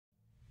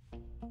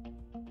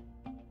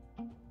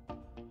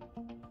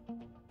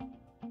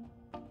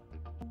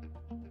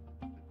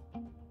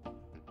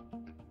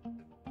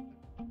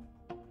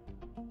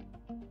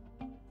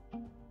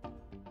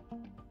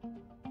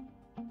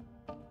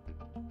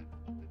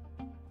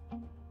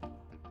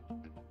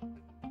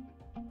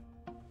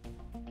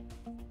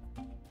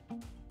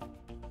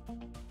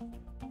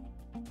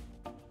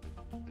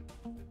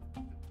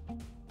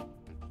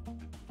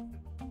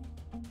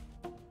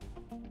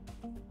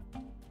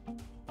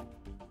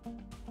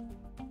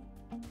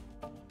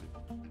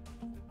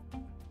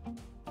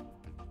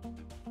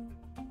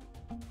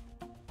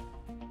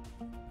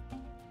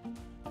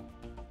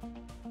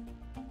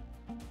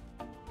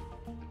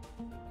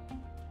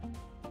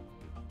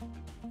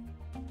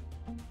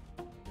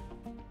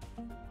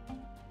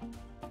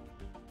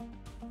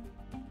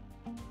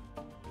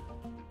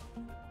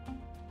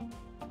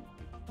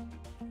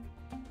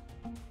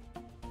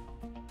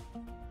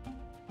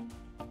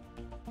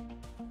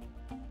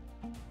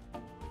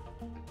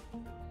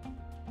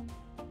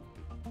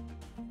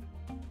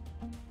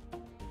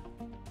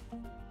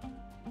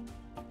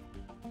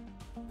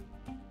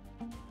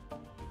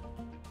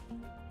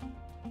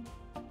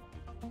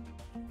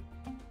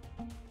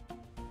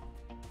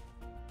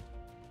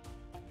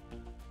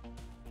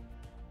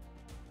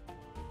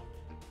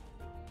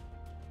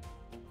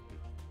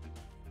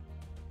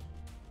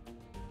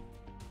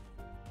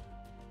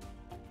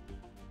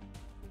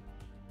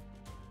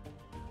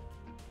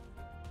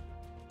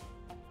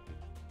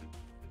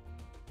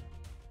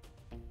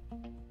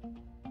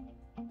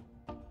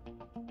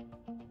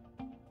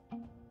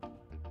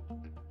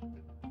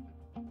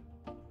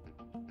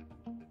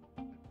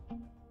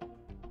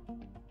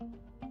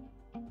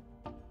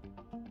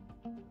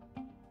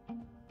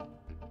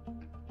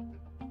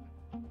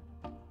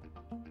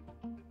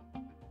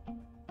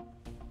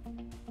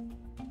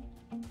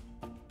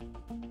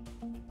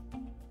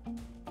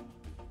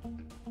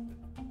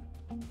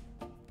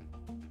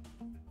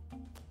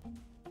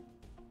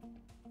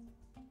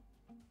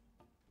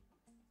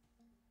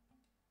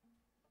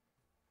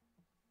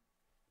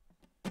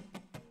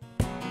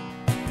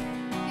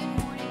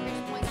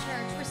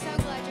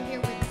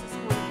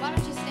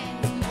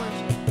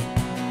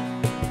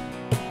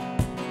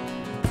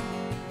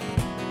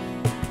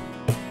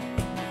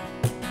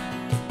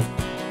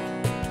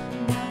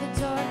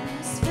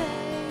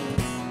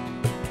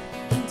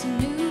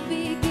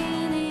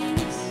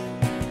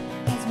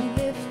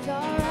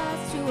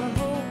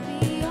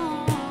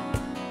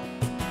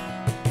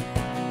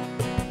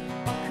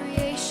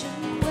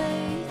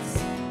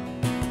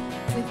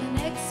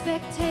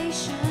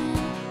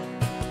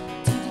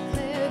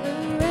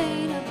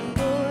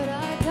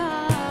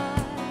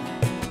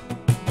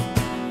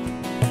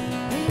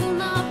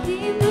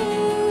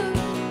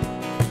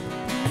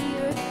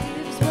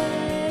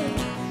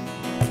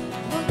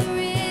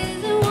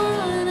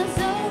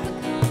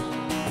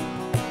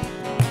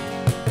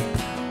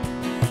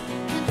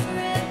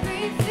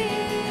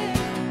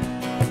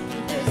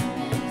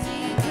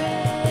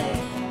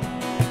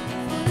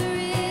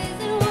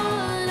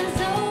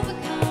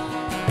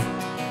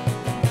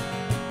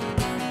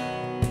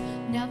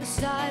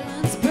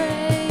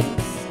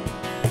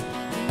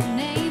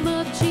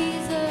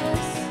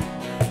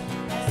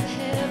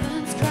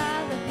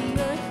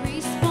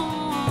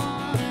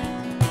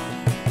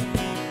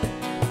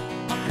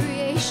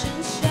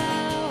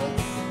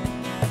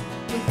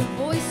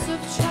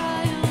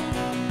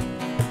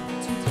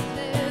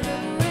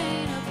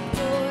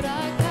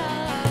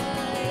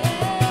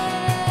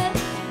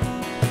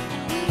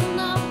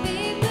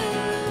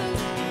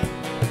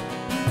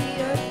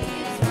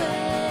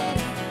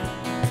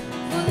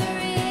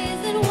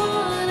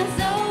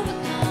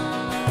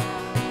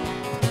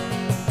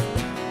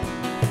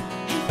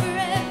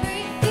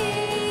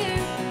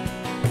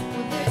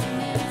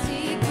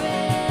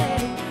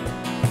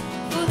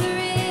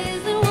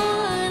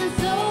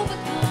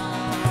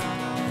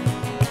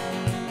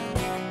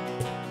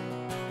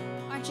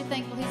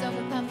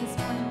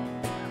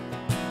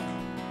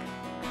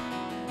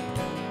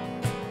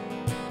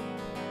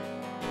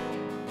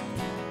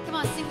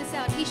on, sing this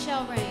out. He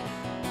shall reign.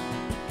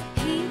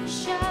 He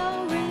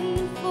shall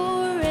reign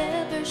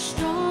forever.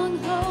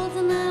 Strongholds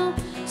now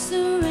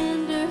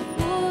surrender,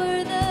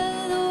 for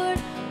the Lord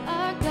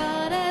our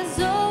God has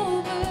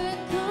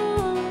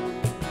overcome.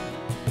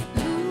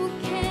 Who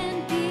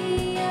can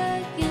be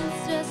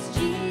against us?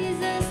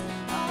 Jesus,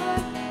 our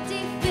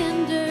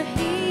defender.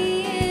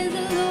 He is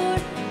the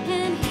Lord,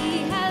 and He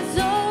has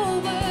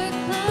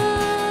overcome.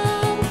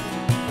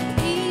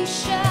 He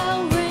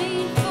shall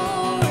reign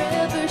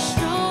forever.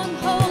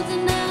 Strongholds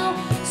now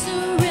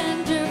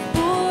surrender,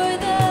 for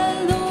the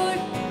Lord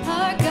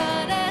our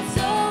God has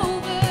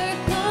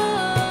overcome.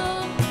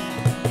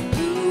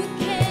 Who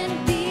can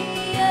be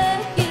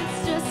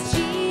against us?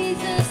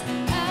 Jesus,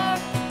 our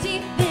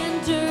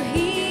defender.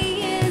 He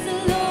is the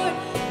Lord,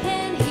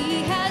 and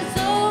He has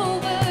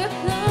overcome.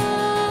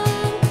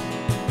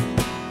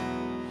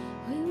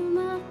 We will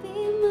not be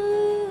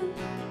moved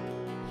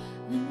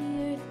when the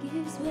earth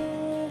gives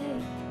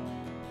way,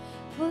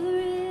 for the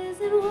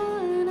risen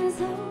one has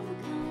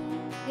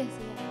overcome. Yes,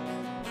 yeah.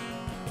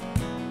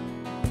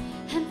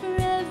 And for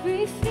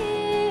every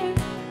fear,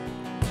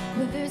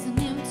 where there's an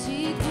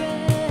empty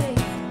grave,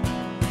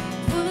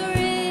 for the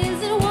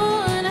risen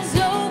one has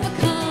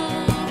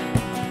overcome.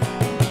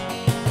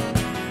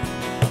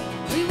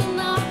 We will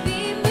not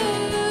be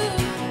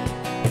moved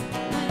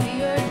when the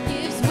earth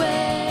gives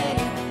way,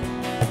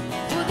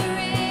 for the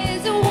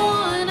risen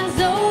one has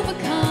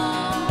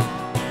overcome.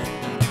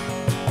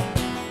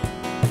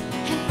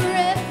 And for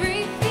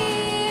every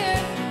fear,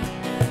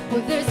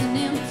 where there's an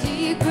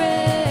empty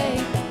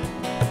grave,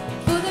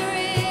 for the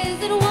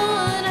risen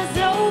one has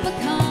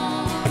overcome.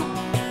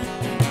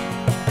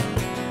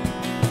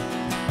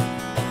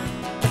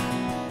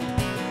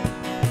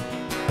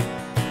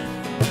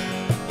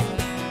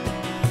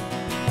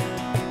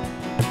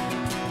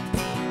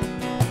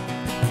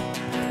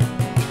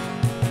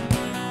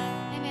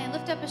 Amen.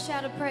 Lift up a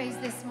shout of praise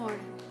this morning.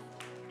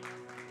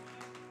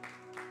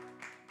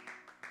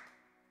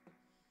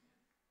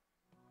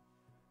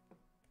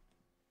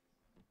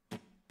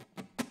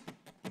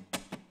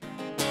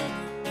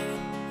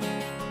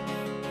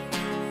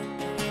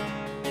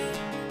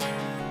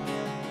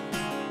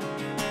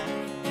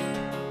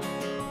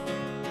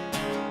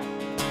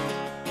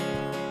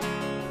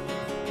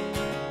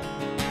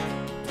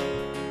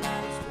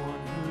 There's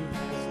one who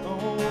has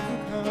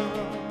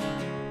overcome,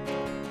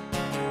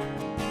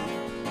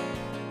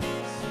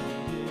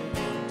 seated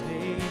on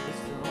David's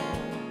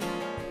throne,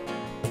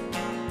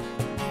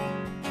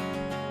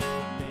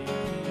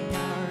 making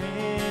our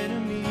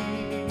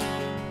enemies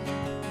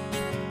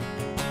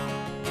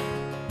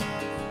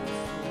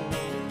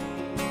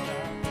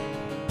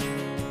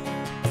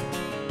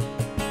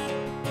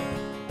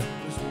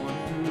There's one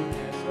who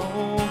has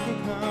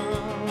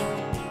overcome,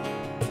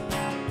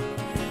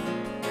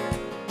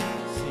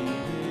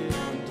 seated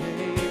on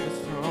David's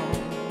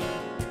throne,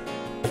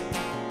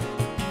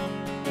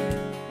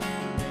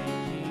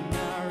 making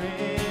our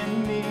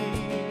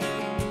enemies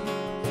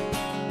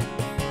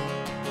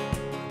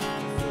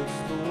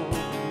footstool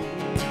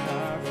beneath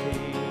our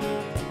feet.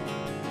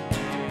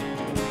 And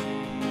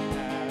we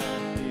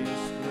have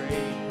this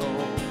great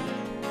hope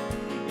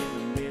in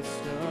the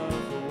midst of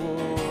the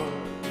war.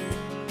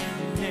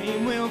 Your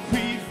name will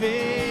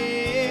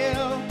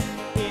prevail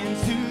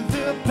into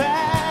the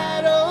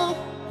battle.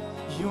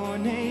 Your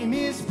name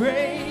is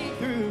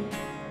breakthrough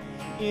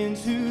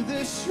into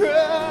the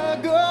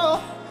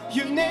struggle.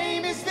 Your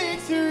name is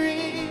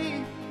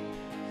victory.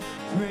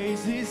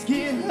 Praises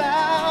get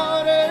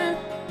louder.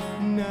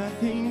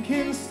 Nothing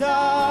can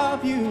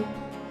stop you.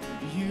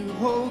 You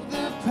hold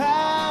the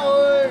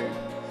power.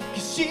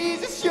 'Cause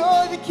Jesus,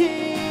 you're the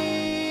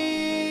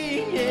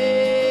King. Yeah.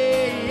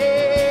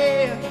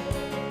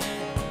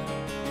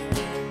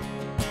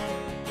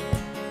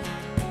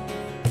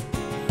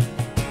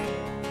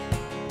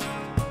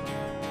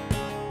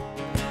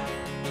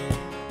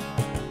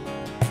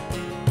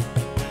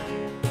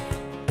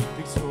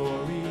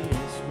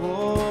 Victorious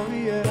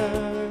warrior,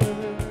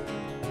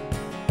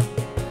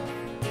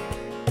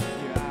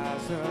 your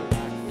eyes are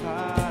like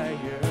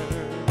fire.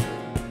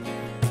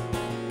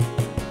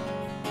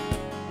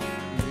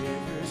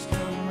 Rivers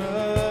come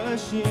running.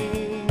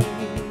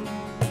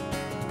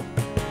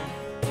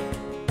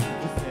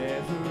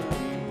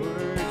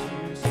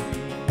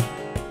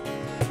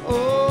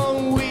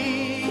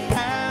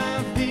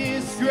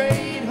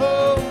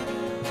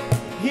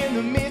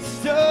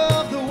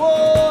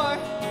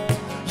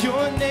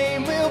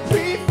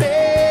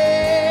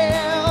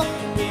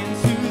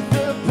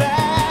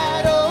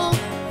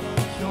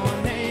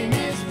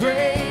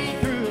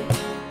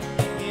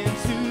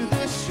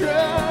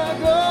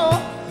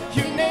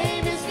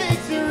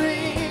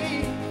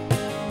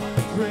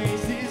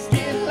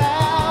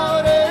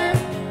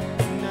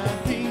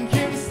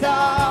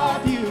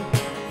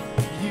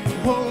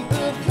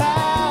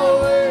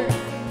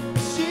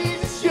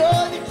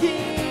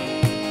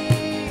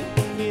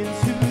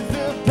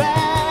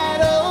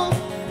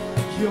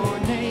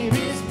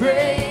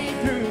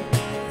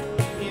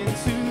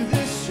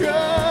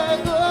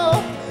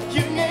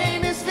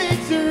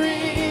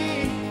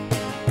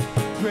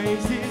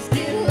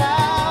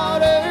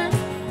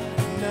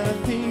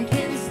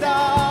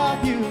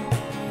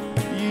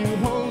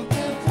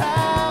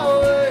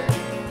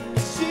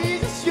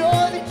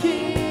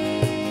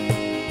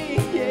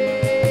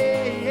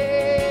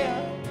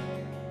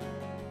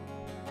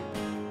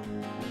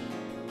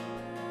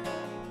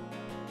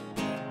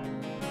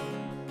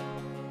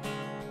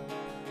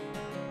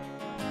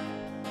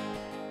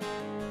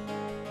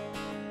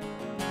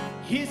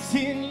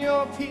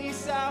 your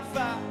peace I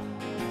find.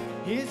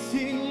 It's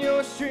in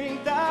your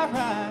strength I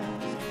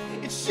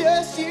rise. It's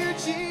just you,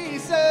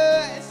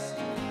 Jesus.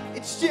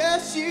 It's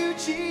just you,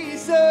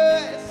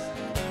 Jesus.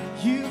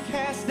 You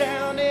cast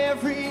down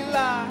every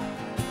lie.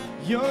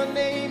 Your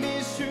name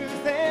is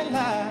truth and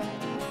light.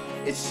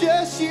 It's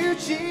just you,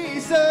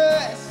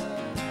 Jesus.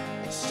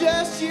 It's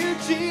just you,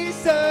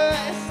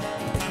 Jesus.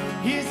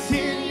 It's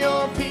in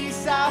your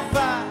peace I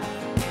find.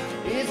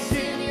 It's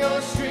in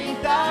your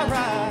strength I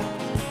rise.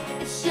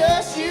 It's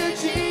just you,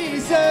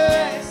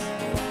 Jesus.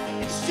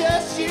 It's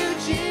just you,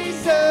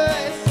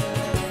 Jesus.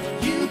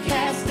 You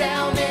cast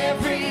down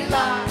every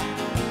lie.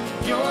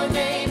 Your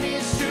name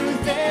is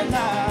truth and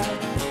light.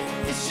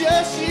 It's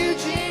just you,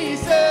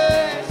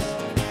 Jesus.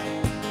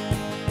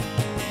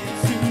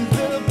 To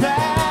the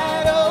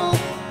battle,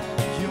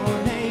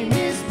 your name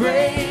is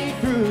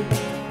breakthrough.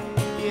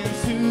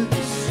 Into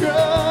the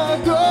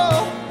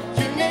struggle,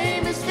 your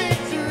name is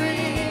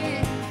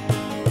victory.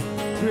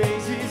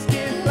 Praises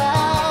get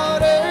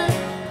louder,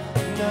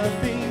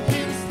 nothing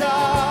can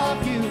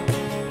stop you.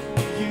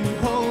 You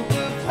hold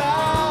the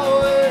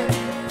power.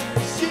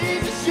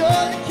 Jesus, you're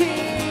the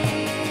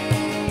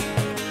King.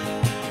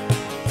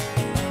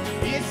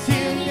 It's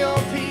in your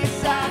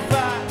peace I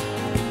find.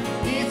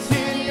 It's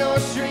in your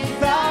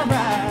strength I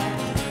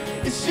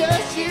rise. It's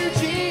just you,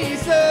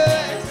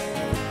 Jesus.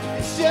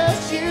 It's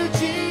just you,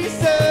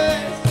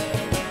 Jesus.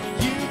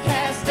 You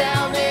cast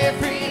down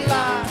every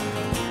lie.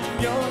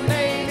 Your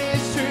name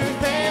is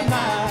truth and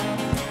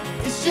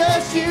light. It's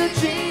just you,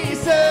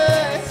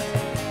 Jesus.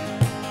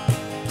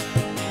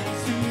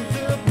 To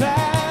the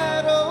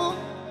battle,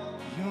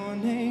 your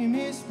name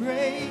is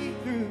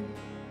breakthrough.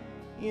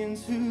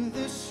 Into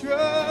the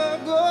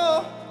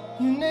struggle,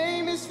 your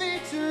name is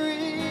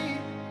victory.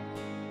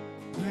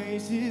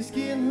 Praises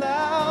get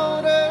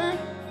louder,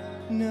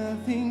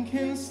 nothing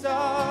can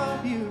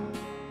stop you.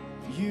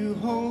 You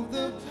hold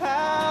the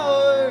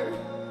power.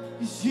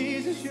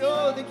 Jesus,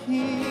 you're the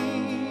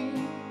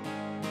King.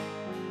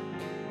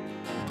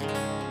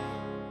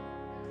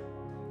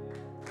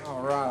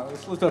 All right,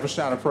 let's lift up a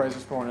shout of praise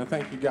this morning.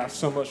 Thank you guys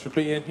so much for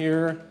being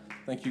here.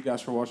 Thank you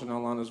guys for watching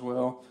online as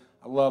well.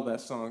 I love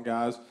that song,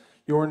 guys.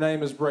 Your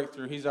name is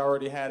breakthrough. He's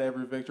already had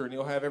every victory, and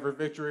he'll have every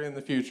victory in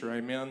the future.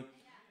 Amen.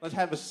 Let's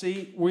have a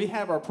seat. We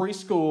have our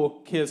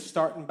preschool kids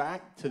starting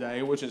back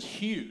today, which is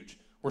huge.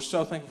 We're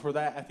so thankful for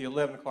that at the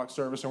 11 o'clock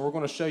service, and we're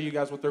going to show you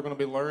guys what they're going to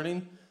be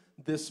learning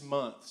this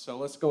month. So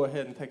let's go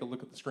ahead and take a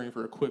look at the screen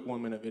for a quick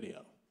 1-minute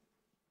video.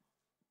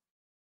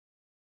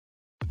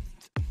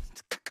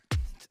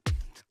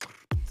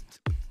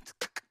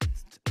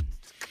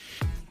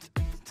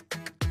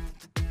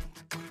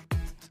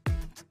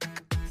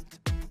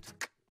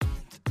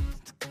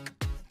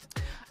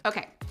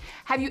 Okay,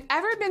 have you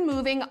ever been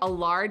moving a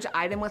large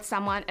item with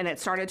someone and it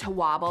started to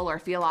wobble or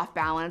feel off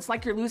balance,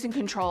 like you're losing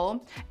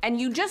control,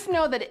 and you just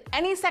know that at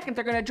any second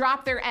they're gonna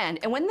drop their end,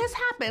 and when this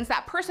happens,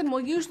 that person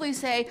will usually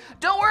say,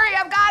 "Don't worry,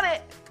 I've got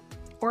it."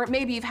 Or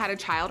maybe you've had a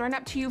child run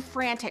up to you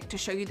frantic to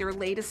show you their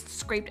latest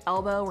scraped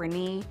elbow or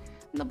knee,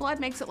 and the blood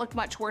makes it look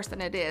much worse than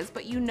it is,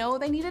 but you know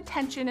they need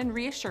attention and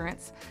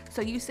reassurance,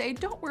 so you say,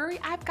 "Don't worry,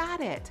 I've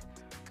got it."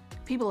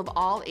 People of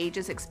all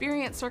ages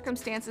experience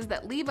circumstances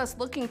that leave us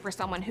looking for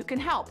someone who can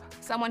help,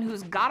 someone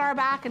who's got our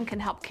back and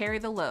can help carry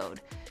the load.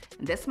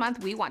 This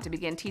month, we want to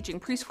begin teaching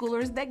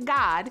preschoolers that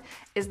God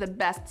is the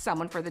best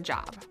someone for the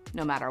job.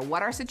 No matter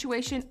what our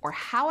situation or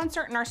how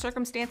uncertain our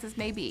circumstances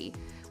may be,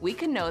 we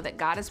can know that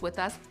God is with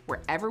us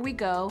wherever we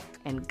go,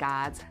 and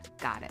God's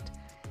got it.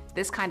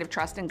 This kind of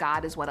trust in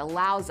God is what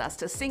allows us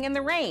to sing in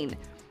the rain,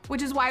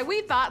 which is why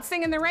we thought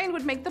Sing in the Rain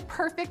would make the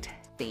perfect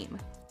theme.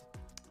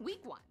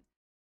 Week 1.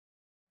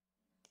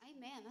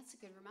 Amen. That's a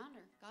good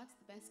reminder. God's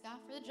the best guy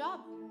for the job.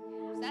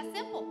 It's that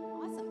simple.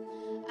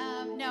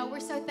 Awesome. No,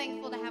 we're so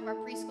thankful to have our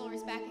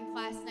preschoolers back in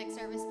class next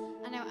service.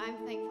 I know I'm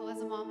thankful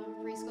as a mom of a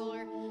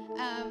preschooler.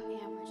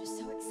 And we're just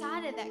so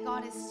excited that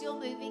God is still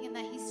moving and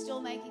that He's still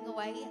making a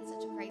way at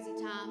such a crazy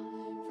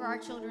time for our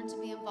children to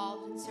be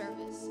involved in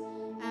service.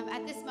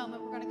 At this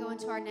moment, we're going to go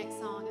into our next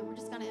song, and we're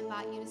just going to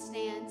invite you to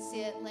stand,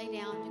 sit, lay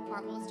down, do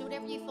cartwheels, do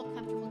whatever you feel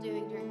comfortable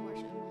doing during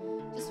worship.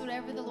 Just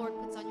whatever the Lord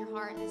puts on your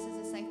heart, this is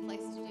a safe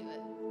place to do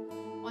it.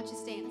 Why don't you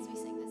stand as we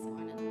sing this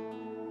morning?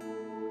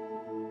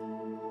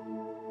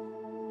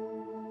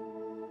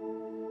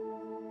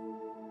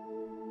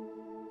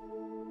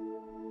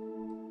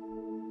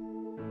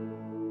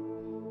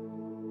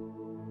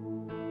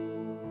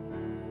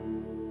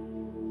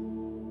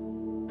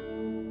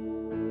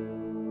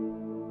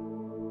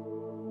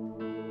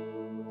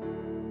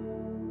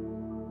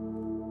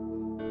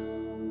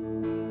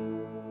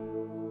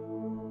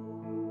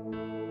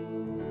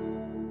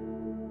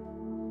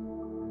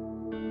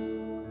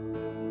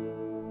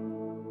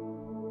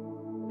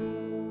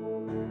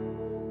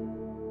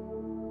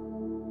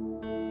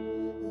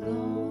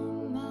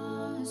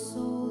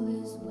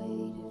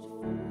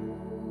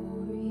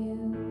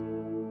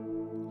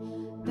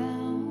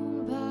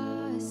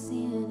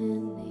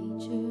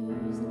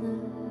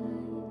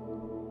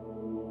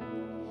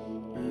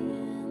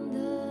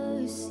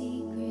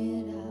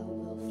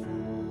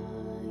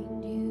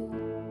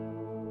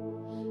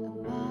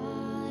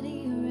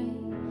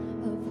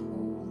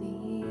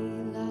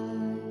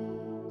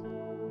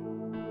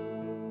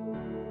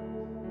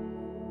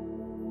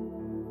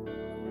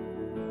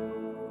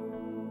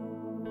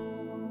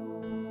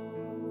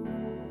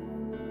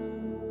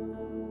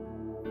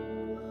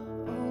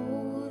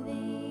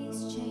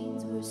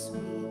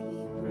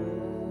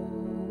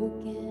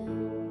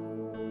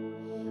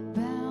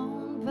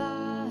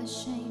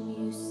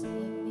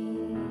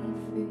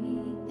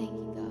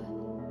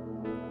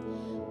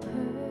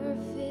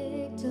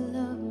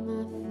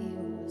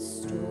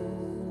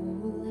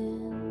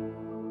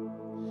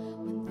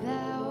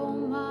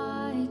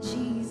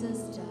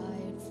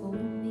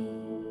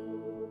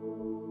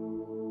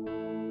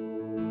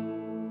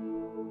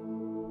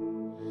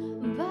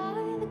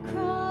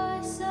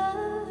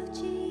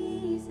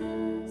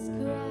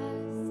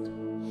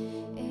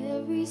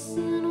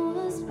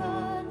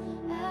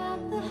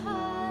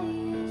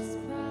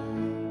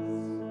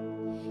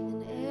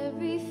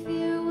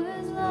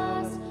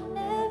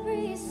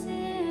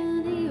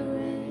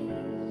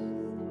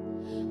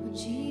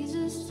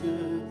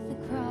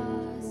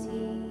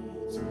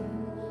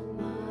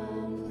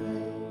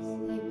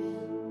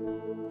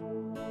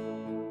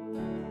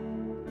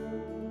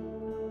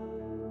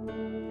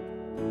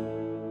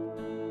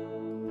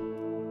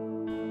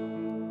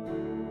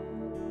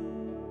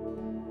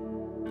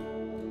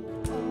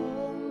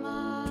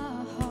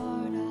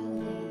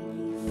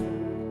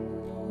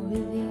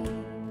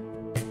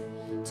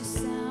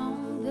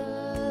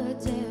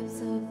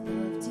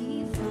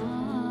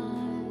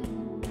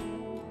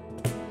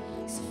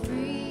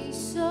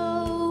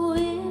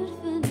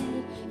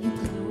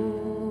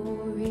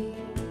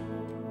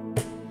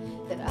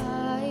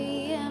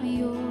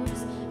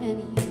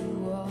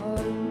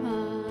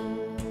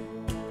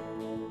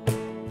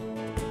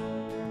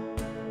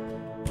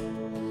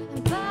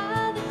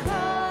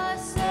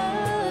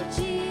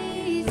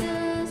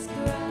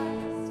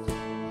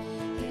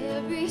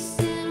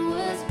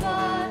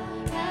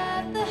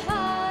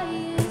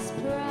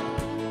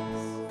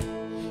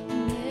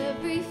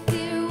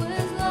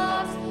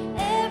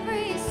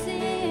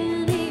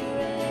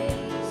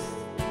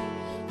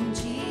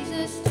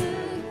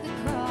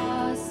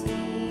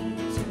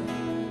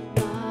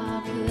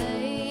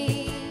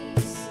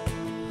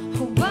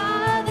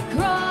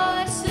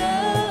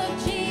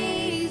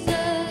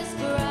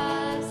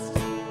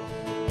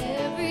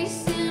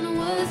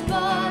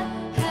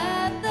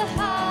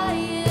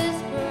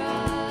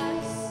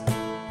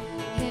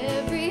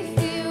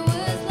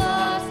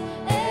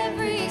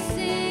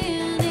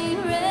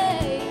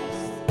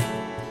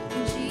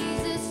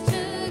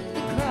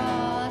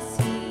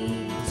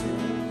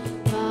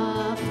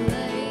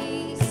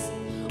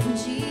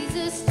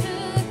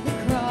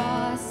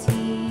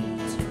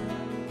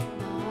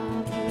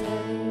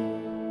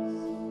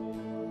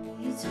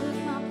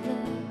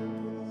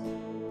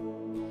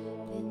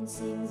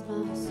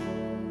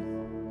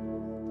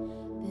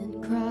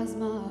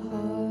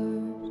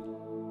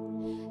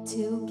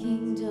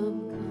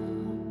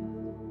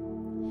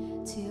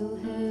 till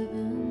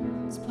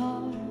heavens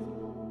part,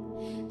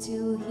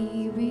 till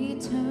he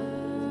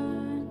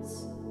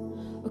returns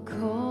or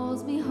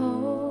calls me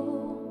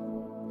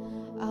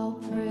home. I'll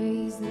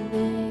praise the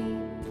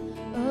name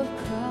of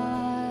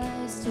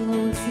Christ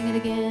alone. Sing it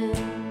again.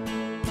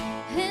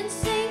 And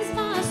sings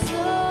my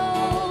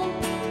soul,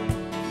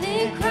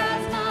 then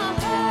cries my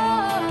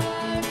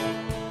heart,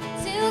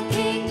 till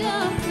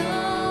kingdom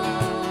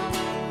come,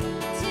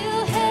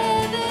 till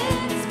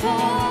heaven's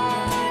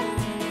part,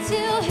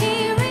 till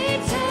he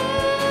returns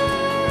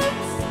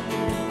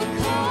or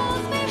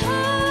calls me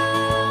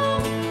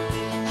home.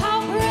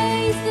 I'll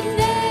praise the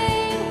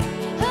name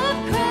of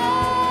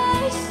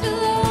Christ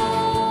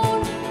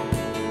alone.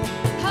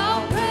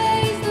 I'll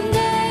praise the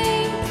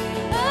name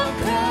of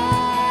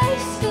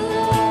Christ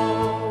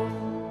alone.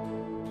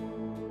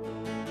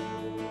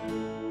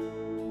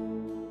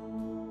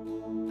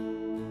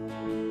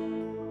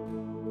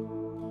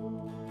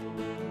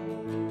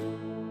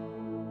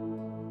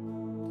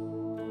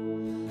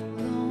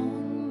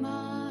 Long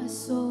my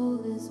soul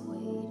has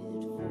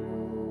waited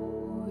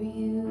for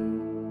you,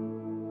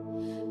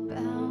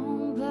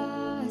 bound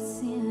by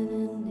sin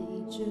and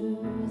nature's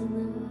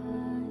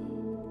night.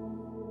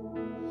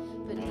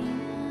 But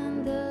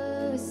in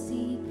the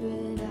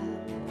secret I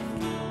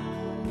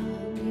will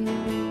find you,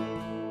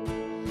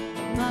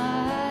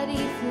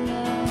 mighty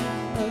flood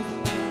of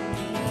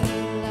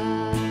morning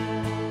light.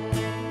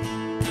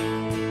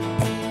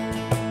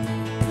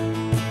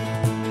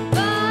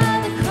 By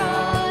the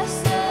cross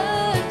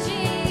of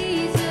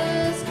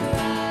Jesus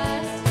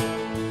Christ,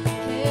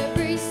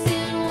 every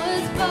sin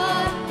was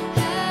bought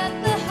at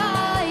the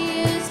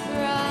highest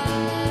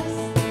price.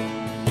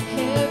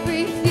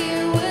 Every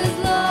fear was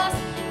lost,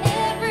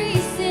 every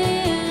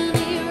sin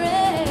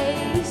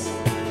erased.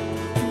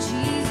 When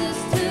Jesus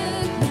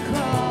took the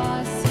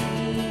cross,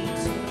 he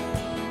took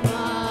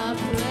my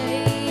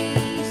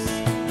place.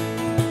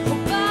 Oh,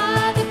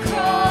 by the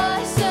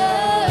cross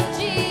of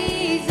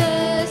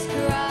Jesus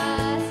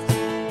Christ,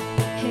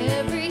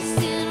 every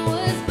sin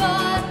was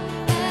bought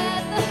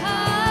at the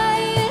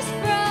highest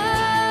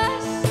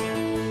price.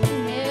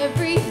 And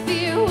every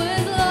fear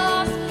was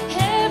lost,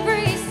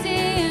 every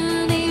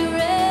sin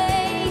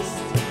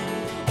erased.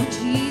 When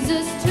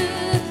Jesus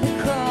took the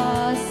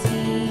cross,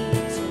 he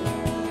took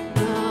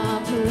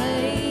my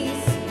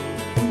place.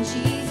 When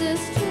Jesus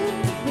took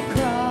the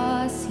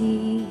cross, he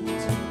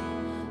took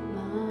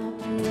my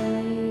place.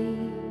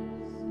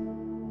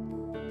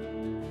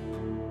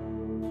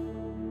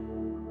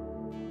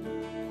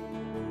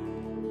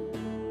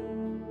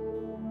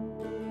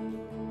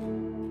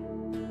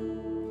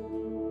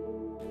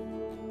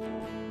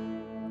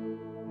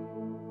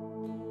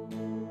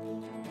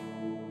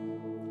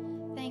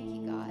 Thank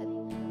you, God.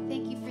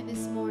 Thank you for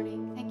this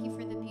morning. Thank you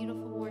for the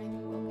beautiful morning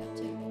we woke up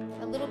to.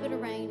 A little bit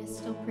of rain is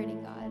still pretty,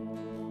 God.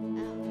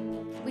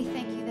 We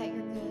thank you that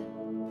you're good.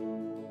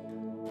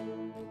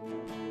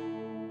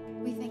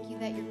 We thank you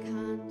that you're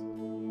kind.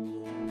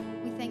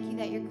 We thank you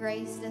that your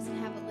grace doesn't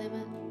have a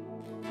limit.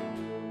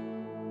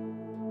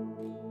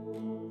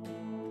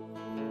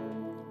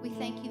 We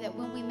thank you that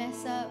when we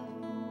mess up,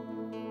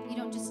 you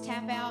don't just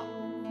tap out.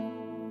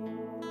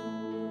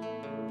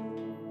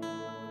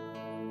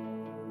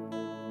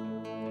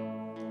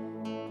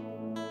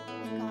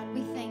 And God,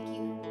 we thank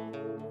you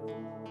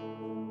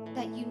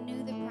that you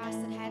knew the price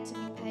that had to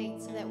be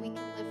paid so that we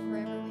can live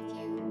forever with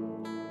you.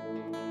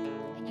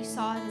 And you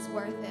saw it as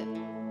worth it.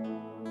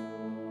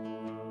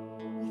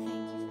 We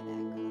thank you for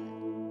that,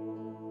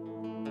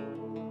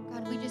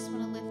 God. God, we just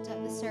want to lift up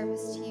the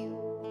service to you.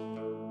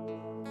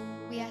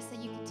 We ask that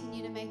you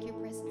continue to make your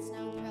presence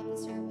known throughout the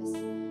service.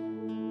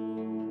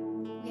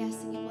 We ask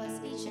that you bless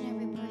each and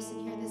every person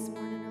here this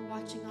morning or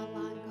watching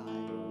online, God.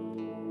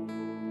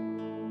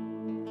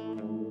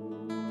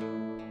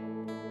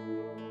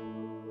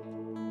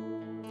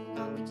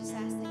 God, we just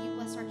ask that you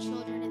bless our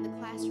children in the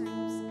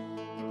classrooms.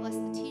 You bless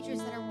the teachers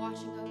that are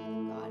watching over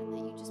them, God, and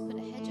that you just put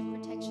a hedge of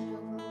protection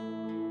over them.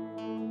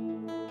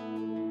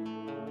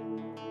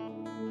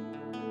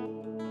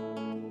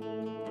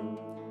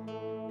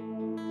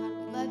 God,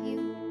 we love you.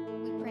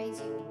 We praise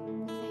you.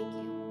 We thank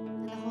you.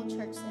 And the whole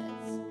church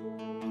says,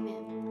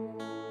 amen.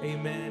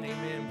 Amen,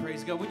 amen.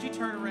 Praise God. Would you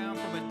turn around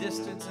from a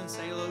distance and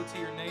say hello to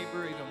your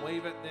neighbor, even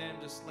wave at them,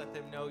 just let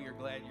them know you're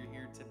glad you're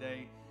here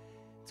today.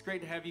 It's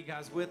great to have you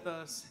guys with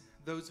us.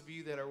 Those of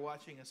you that are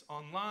watching us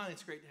online,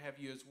 it's great to have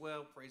you as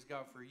well. Praise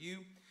God for you.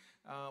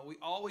 We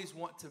always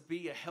want to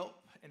be a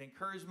help and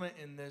encouragement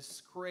in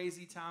this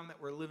crazy time that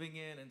we're living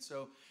in. And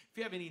so if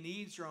you have any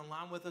needs, you're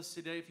online with us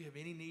today. If you have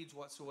any needs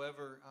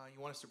whatsoever,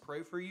 you want us to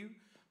pray for you,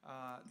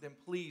 then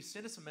please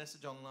send us a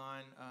message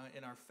online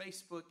in our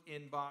Facebook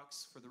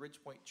inbox for the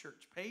Ridge Point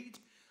Church page.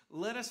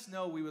 Let us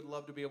know. We would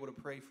love to be able to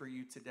pray for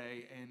you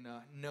today and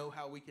know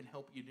how we can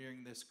help you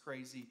during this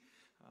crazy,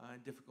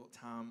 difficult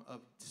time of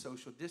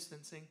social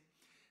distancing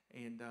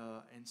and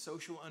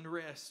social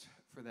unrest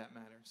for that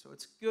matter. So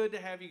it's good to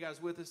have you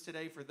guys with us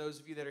today. For those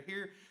of you that are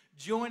here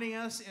joining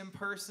us in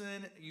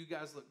person, you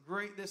guys look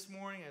great this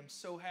morning. I'm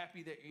so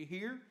happy that you're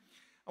here.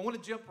 I I want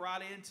to jump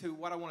right into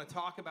what I want to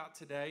talk about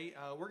today.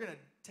 We're going to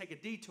take a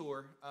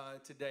detour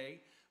today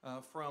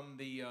from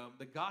the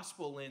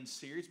Gospel Lens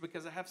series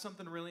because I have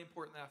something really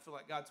important that I feel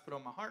like God's put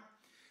on my heart.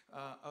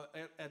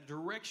 A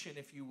direction,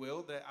 if you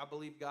will, that I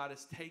believe God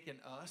has taken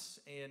us,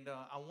 and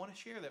I want to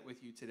share that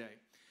with you today.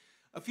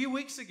 A few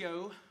weeks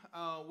ago,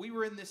 we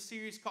were in this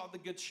series called The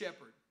Good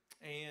Shepherd,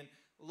 and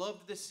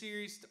loved this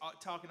series,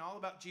 talking all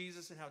about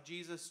Jesus and how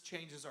Jesus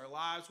changes our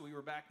lives. We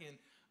were back in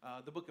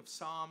the book of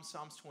Psalms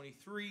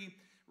 23,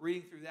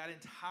 reading through that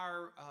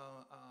entire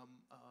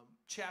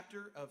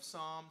chapter of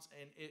Psalms,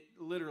 and it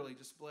literally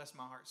just blessed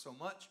my heart so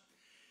much.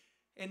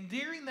 And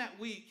during that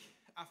week,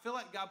 I feel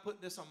like God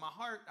put this on my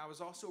heart. I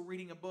was also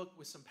reading a book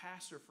with some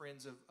pastor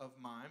friends of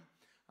mine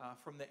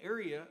from the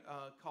area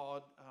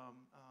called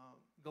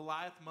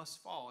Goliath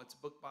Must Fall. It's a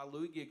book by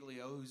Louis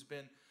Giglio, who's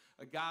been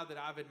a guy that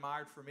I've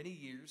admired for many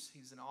years.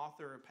 He's an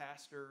author, a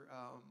pastor,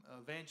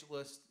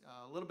 evangelist,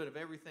 a little bit of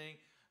everything,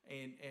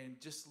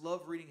 and just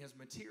love reading his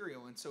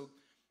material. And so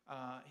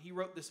he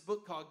wrote this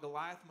book called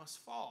Goliath Must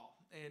Fall.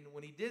 And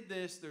when he did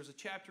this, there's a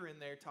chapter in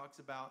there that talks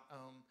about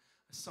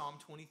Psalm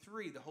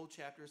 23. The whole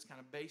chapter is kind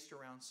of based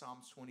around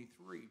Psalms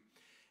 23.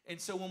 And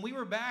so when we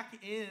were back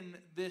in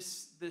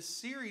this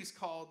series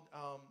called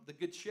The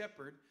Good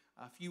Shepherd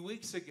a few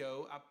weeks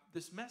ago,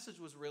 this message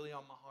was really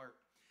on my heart.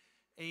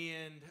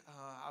 And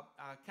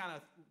I kind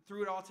of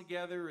threw it all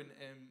together and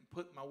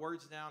put my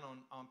words down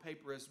on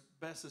paper as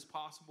best as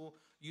possible.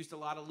 Used a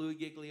lot of Louis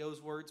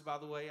Giglio's words, by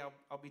the way.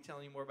 I'll be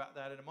telling you more about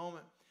that in a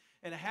moment.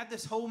 And I had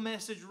this whole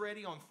message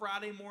ready on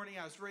Friday morning.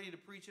 I was ready to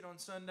preach it on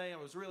Sunday. I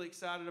was really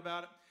excited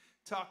about it.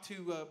 Talked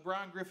to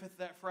Brian Griffith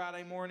that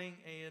Friday morning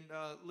and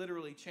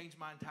literally changed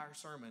my entire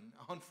sermon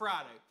on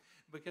Friday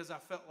because I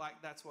felt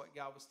like that's what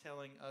God was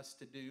telling us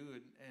to do.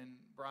 And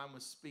Brian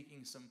was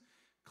speaking some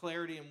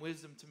clarity and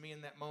wisdom to me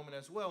in that moment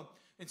as well.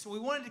 And so we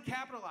wanted to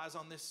capitalize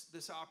on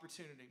this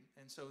opportunity.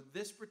 And so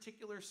this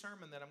particular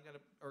sermon that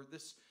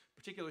this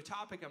particular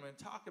topic I'm going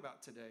to talk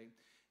about today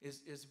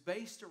is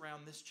based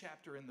around this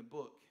chapter in the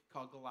book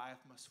called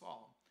Goliath Must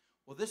Fall.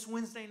 Well, this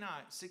Wednesday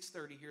night,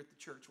 6:30 here at the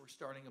church, we're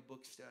starting a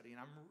book study, and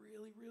I'm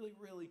really, really,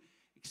 really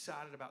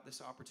excited about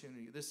this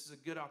opportunity. This is a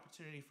good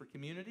opportunity for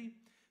community.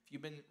 If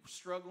you've been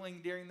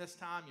struggling during this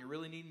time, you're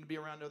really needing to be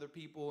around other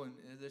people in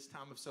this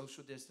time of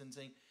social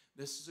distancing,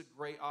 this is a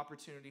great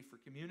opportunity for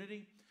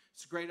community.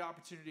 It's a great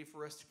opportunity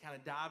for us to kind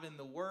of dive in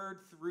the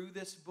Word through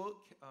this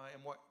book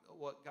and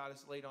what God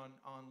has laid on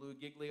Louis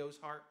Giglio's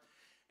heart.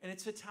 And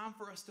it's a time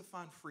for us to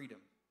find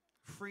freedom.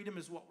 Freedom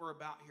is what we're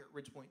about here at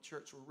Ridgepoint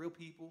Church. We're real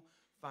people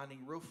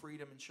finding real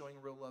freedom and showing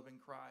real love in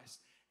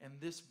Christ. And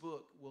this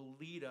book will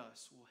lead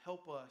us, will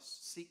help us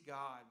seek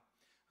God,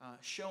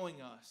 God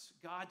showing us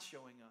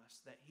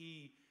that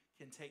He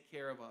can take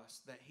care of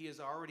us, that He has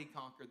already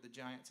conquered the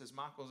giants. As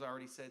Michael's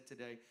already said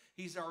today,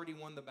 He's already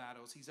won the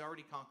battles. He's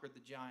already conquered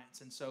the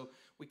giants. And so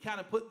we kind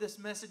of put this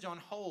message on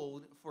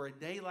hold for a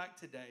day like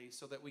today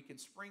so that we can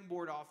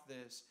springboard off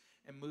this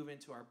and move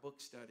into our book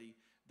study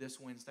this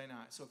Wednesday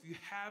night. So if you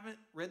haven't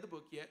read the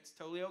book yet, it's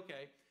totally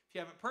okay. If you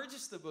haven't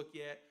purchased the book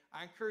yet,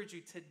 I encourage you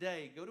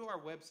today, go to our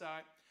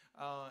website.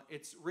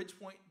 It's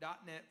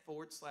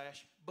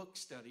ridgepoint.net/book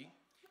study.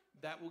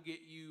 That will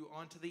get you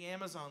onto the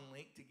Amazon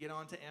link to get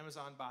onto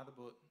Amazon, buy the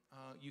book.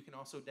 You can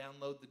also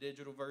download the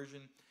digital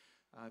version.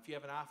 If you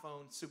have an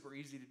iPhone, it's super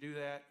easy to do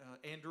that.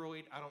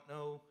 Android, I don't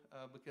know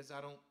because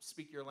I don't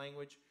speak your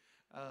language.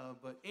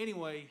 But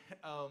anyway,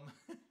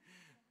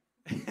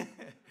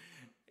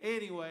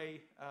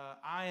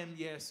 I am,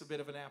 yes, a bit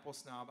of an Apple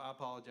snob. I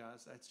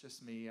apologize. That's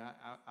just me. I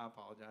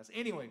apologize.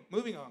 Anyway,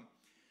 moving on.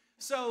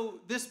 So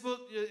this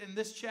book in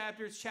this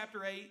chapter, it's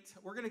chapter 8.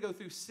 We're going to go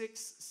through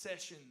 6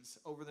 sessions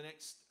over the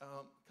next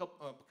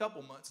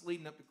couple months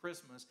leading up to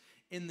Christmas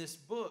in this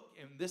book.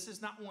 And this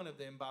is not one of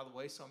them, by the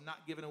way, so I'm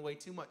not giving away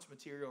too much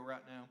material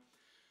right now.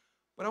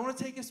 But I want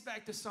to take us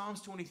back to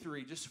Psalms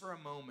 23 just for a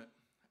moment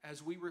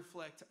as we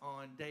reflect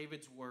on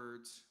David's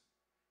words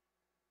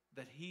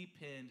that he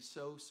penned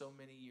so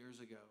many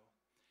years ago,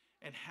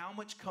 and how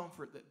much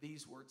comfort that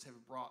these words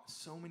have brought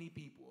so many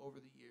people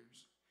over the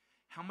years.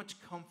 How much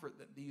comfort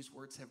that these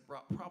words have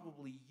brought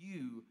probably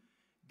you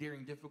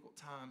during difficult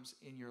times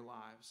in your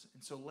lives.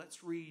 And so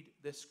let's read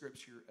this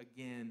scripture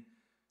again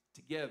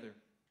together. It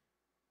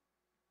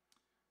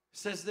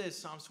says this,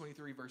 Psalms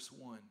 23, verse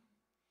 1.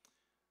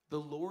 The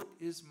Lord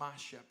is my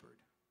shepherd.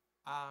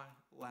 I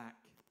lack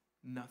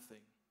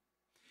nothing.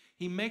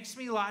 He makes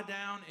me lie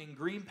down in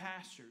green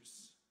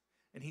pastures,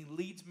 and He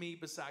leads me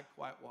beside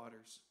quiet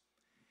waters.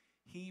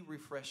 He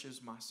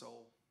refreshes my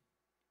soul.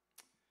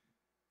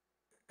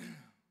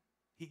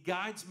 He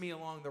guides me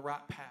along the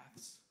right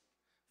paths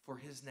for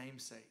His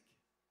name's sake.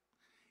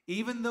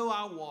 Even though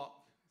I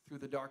walk through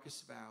the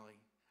darkest valley,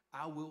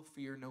 I will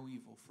fear no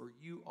evil, for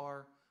You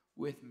are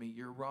with me.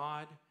 Your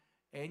rod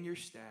and Your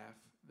staff,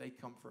 they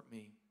comfort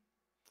me.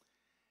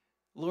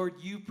 Lord,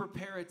 You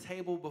prepare a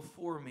table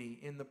before me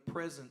in the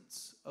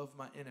presence of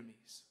my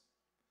enemies.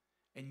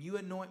 And You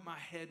anoint my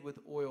head with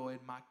oil,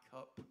 and my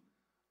cup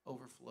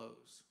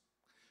overflows.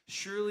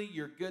 Surely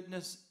Your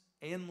goodness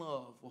and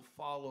love will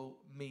follow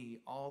me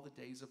all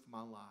the days of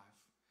my life,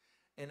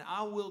 and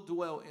I will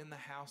dwell in the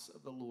house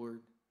of the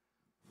Lord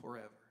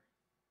forever.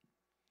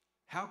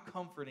 How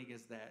comforting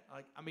is that?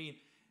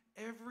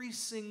 Every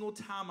single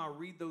time I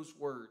read those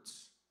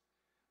words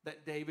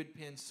that David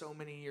penned so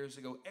many years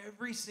ago,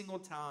 every single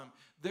time,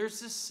 there's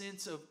this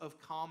sense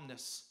of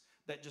calmness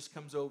that just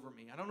comes over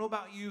me. I don't know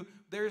about you,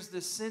 there's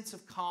this sense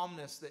of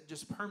calmness that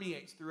just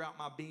permeates throughout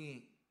my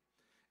being.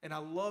 And I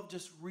love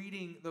just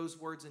reading those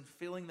words and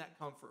feeling that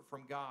comfort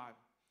from God.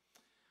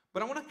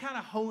 But I want to kind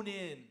of hone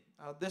in.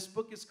 This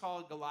book is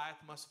called Goliath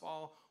Must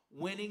Fall,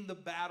 Winning the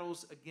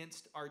Battles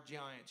Against Our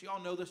Giants. You all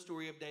know the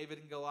story of David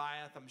and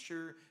Goliath. I'm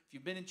sure if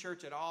you've been in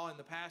church at all in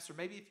the past, or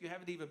maybe if you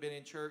haven't even been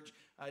in church,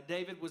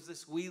 David was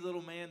this wee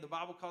little man. The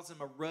Bible calls him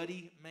a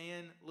ruddy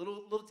man,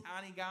 little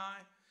tiny guy,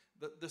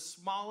 the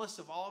smallest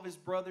of all of his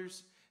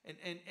brothers.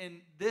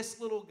 And this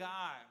little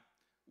guy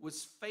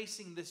was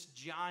facing this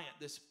giant,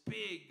 this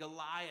big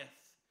Goliath,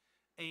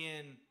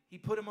 and he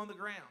put him on the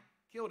ground,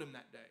 killed him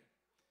that day.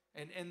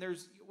 And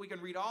we can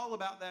read all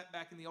about that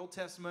back in the Old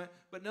Testament,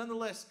 but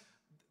nonetheless,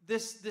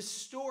 this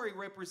story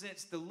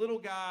represents the little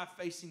guy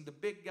facing the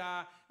big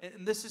guy,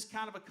 and this is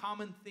kind of a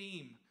common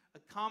theme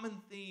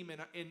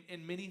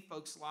in many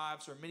folks'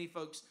 lives, or many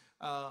folks'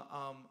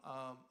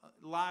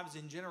 lives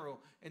in general.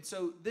 And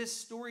so this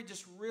story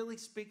just really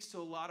speaks to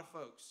a lot of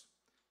folks,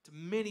 to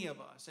many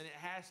of us, and it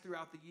has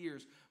throughout the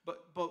years.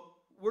 But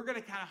we're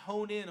going to kind of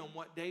hone in on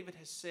what David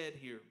has said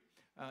here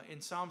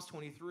in Psalms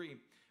 23.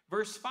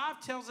 Verse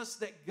 5 tells us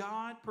that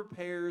God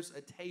prepares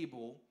a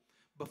table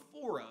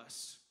before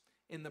us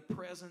in the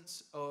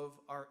presence of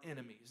our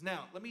enemies.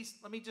 Now, let me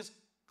just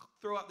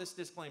throw out this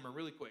disclaimer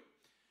really quick.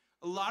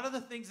 A lot of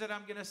the things that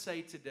I'm going to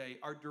say today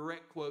are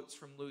direct quotes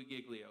from Louis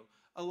Giglio.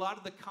 A lot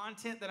of the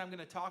content that I'm going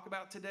to talk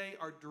about today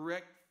are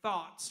direct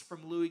thoughts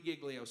from Louis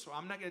Giglio. So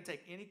I'm not going to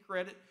take any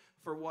credit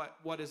for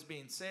what is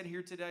being said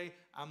here today.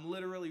 I'm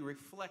literally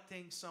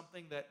reflecting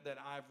something that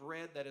I've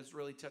read that has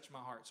really touched my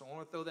heart. So I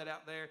want to throw that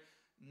out there.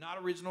 Not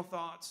original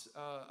thoughts.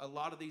 A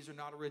lot of these are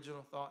not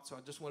original thoughts. So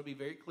I just want to be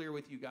very clear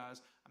with you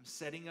guys. I'm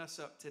setting us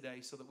up today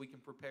so that we can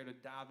prepare to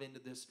dive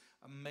into this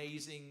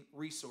amazing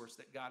resource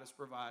that God has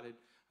provided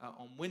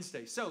on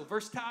Wednesday. So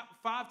verse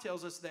 5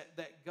 tells us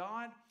that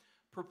God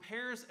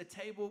prepares a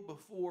table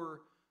before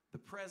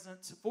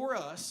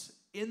us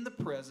in the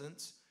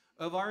presence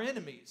of our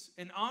enemies.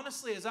 And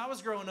honestly, as I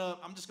was growing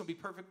up, I'm just going to be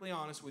perfectly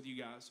honest with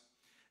you guys.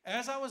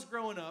 As I was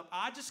growing up,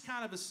 I just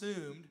kind of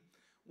assumed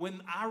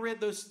when I read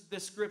this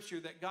scripture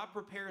that God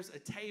prepares a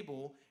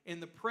table in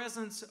the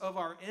presence of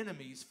our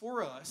enemies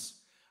for us,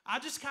 I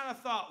just kind of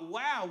thought,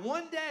 wow,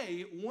 one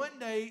day,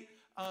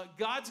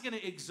 God's going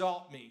to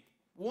exalt me.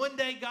 One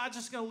day, God's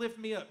just going to lift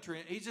me up,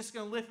 Trent. He's just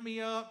going to lift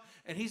me up,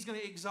 and he's going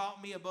to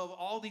exalt me above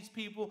all these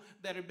people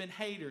that have been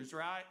haters,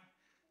 right?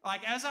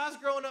 Like, as I was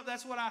growing up,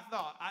 that's what I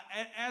thought.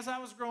 As I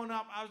was growing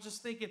up, I was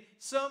just thinking,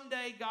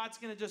 someday God's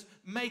going to just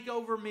make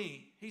over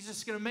me. He's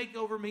just going to make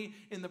over me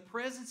in the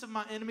presence of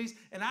my enemies,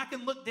 and I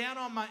can look down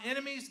on my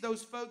enemies,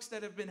 those folks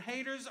that have been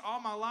haters all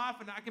my life,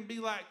 and I can be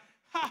like,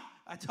 ha,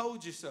 I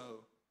told you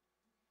so.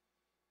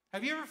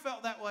 Have you ever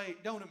felt that way?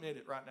 Don't admit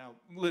it right now,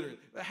 literally.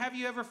 But have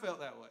you ever felt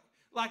that way?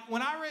 Like,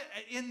 when I read,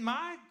 in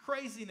my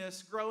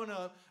craziness growing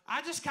up,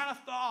 I just kind of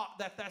thought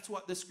that that's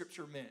what this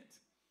scripture meant.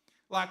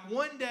 Like,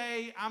 one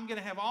day, I'm going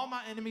to have all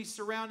my enemies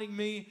surrounding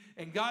me,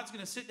 and God's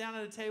going to sit down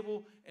at a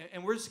table,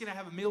 and we're just going to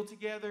have a meal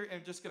together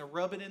and just going to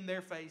rub it in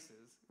their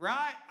faces,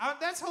 right?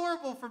 That's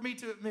horrible for me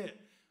to admit,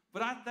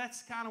 but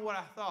that's kind of what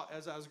I thought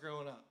as I was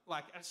growing up.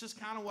 Like, that's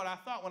just kind of what I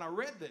thought when I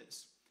read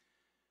this.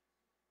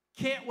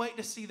 Can't wait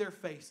to see their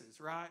faces,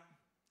 right?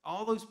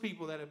 All those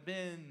people that have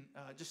been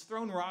just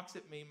throwing rocks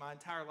at me my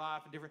entire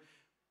life and different.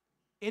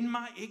 In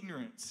my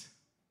ignorance,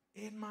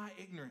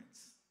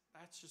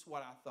 that's just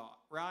what I thought,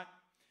 right?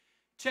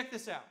 Check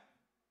this out.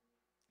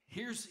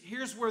 Here's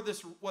where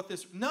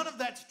none of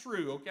that's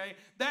true, okay?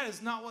 That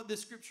is not what this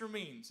scripture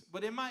means.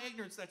 But in my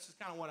ignorance, that's just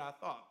kind of what I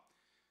thought.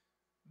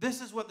 This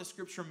is what the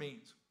scripture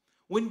means.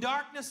 When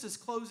darkness is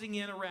closing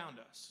in around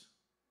us,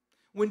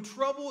 when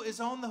trouble is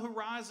on the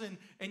horizon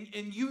and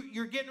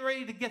you're getting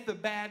ready to get the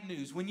bad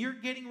news, when you're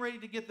getting ready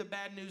to get the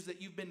bad news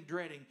that you've been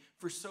dreading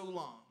for so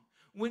long,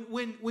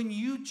 when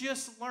you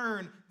just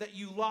learn that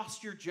you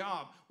lost your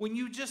job, when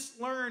you just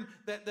learn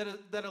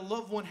that a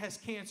loved one has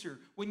cancer,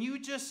 when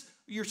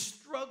you're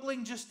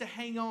struggling just to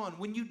hang on,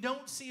 when you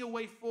don't see a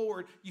way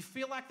forward, you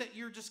feel like that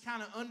you're just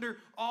kind of under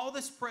all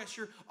this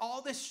pressure,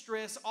 all this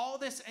stress, all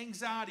this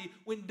anxiety,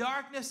 when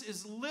darkness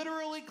is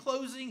literally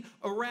closing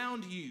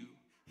around you,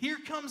 here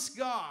comes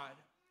God.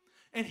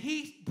 And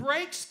he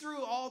breaks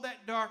through all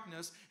that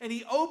darkness, and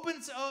he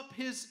opens up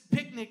his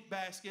picnic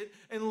basket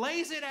and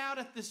lays it out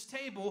at this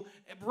table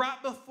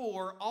right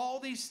before all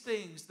these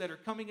things that are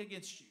coming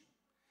against you.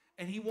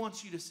 And he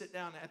wants you to sit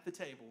down at the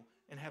table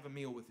and have a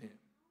meal with him.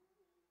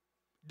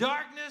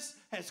 Darkness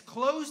has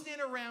closed in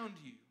around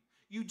you.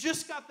 You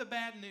just got the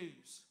bad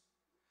news.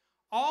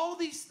 All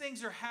these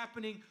things are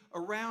happening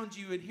around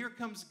you, and here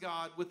comes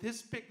God with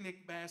his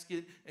picnic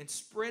basket and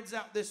spreads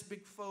out this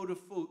big fold of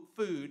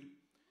food.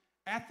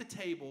 at the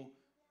table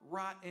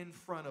right in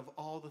front of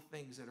all the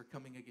things that are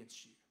coming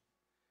against you.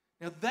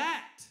 Now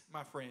that,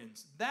 my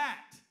friends,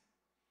 that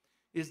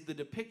is the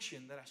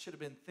depiction that I should have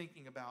been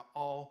thinking about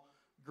all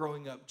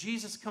growing up.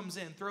 Jesus comes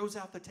in, throws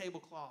out the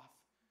tablecloth,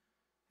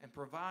 and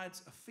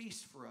provides a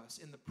feast for us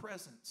in the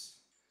presence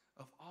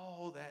of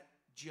all that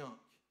junk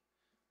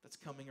that's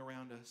coming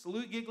around us.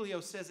 Louis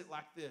Giglio says it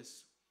like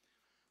this: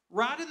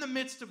 right in the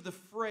midst of the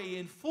fray,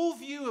 in full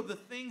view of the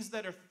things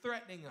that are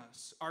threatening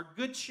us, our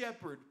good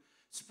shepherd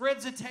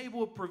spreads a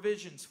table of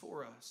provisions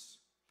for us.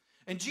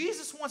 And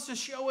Jesus wants to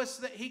show us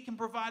that he can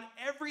provide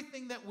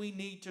everything that we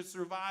need to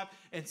survive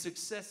and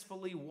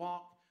successfully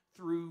walk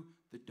through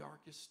the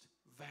darkest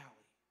valley.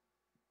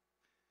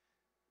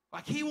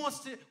 Like he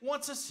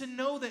wants us to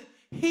know that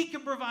he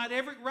can provide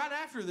right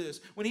after this,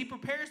 when he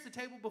prepares the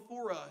table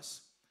before us,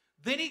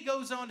 then he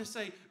goes on to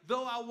say,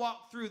 though I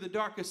walk through the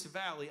darkest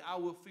valley, I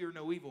will fear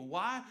no evil.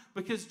 Why?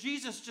 Because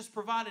Jesus just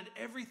provided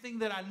everything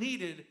that I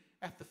needed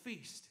at the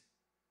feast.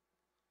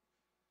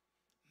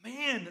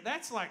 Man,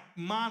 that's like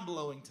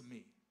mind-blowing to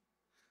me.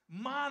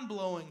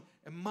 Mind-blowing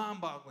and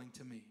mind-boggling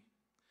to me.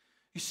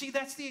 You see,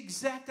 that's the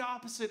exact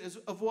opposite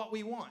of what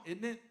we want,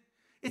 isn't it?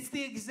 It's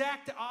the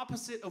exact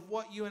opposite of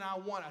what you and I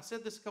want. I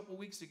said this a couple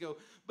weeks ago,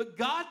 but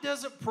God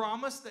doesn't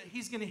promise that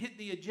he's going to hit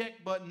the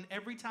eject button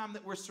every time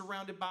that we're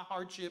surrounded by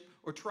hardship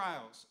or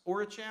trials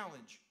or a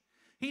challenge.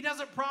 He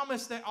doesn't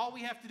promise that all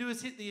we have to do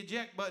is hit the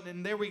eject button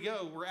and there we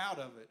go, we're out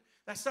of it.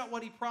 That's not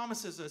what he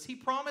promises us. He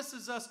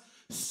promises us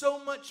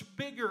so much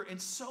bigger and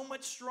so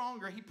much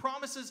stronger. He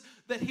promises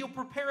that he'll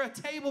prepare a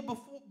table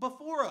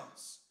before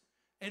us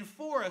and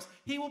for us.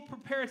 He will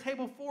prepare a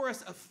table for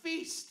us, a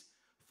feast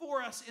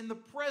for us in the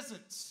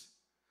presence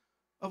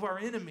of our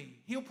enemy.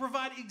 He'll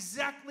provide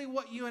exactly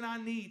what you and I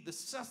need, the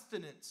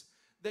sustenance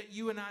that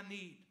you and I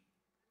need.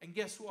 And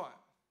guess what?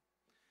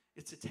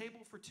 It's a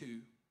table for two,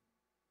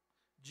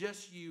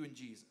 just you and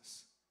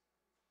Jesus.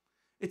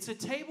 It's a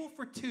table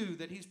for two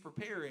that he's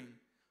preparing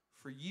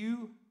for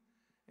you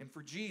and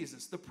for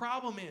Jesus. The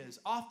problem is,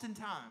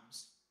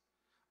 oftentimes,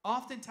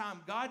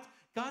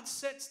 God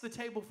sets the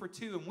table for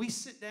two and we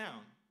sit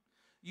down.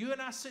 You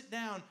and I sit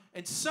down,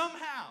 and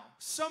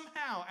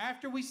somehow,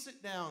 after we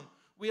sit down,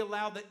 we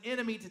allow the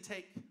enemy to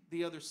take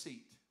the other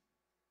seat.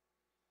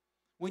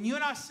 When you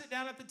and I sit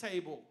down at the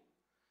table,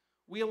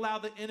 we allow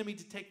the enemy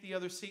to take the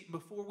other seat, and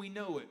before we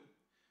know it,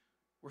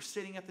 we're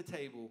sitting at the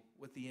table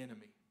with the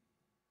enemy.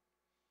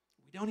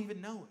 We don't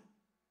even know it.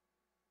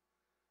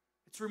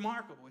 It's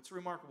remarkable. It's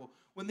remarkable.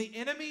 When the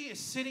enemy is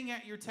sitting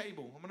at your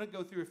table, I'm going to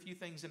go through a few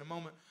things in a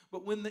moment,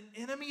 but when the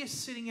enemy is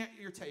sitting at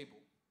your table,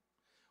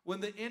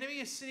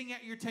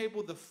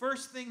 the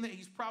first thing that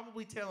he's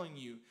probably telling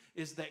you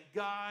is that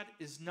God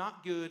is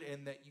not good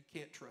and that you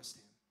can't trust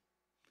him.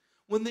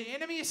 When the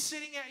enemy is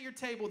sitting at your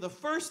table, the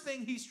first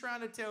thing he's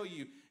trying to tell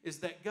you is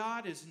that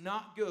God is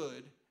not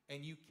good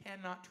and you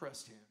cannot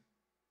trust him.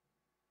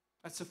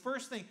 That's the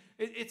first thing.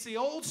 It's the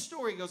old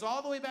story. It goes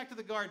all the way back to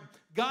the garden.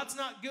 God's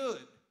not good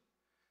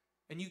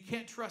and you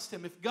can't trust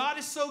him. If God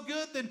is so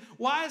good, then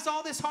why has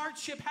all this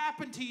hardship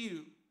happened to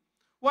you?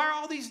 Why are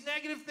all these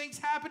negative things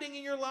happening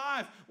in your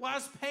life? Why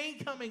is pain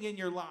coming in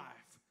your life?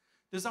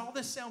 Does all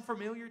this sound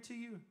familiar to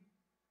you?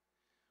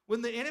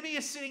 When the enemy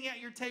is sitting at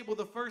your table,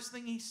 the first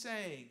thing he's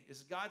saying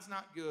is God's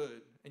not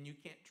good and you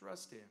can't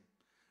trust him.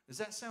 Does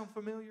that sound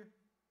familiar?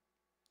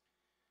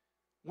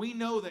 We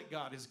know that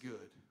God is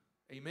good.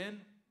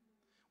 Amen?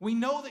 We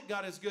know that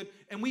God is good,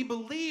 and we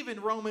believe in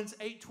Romans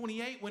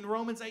 8:28 when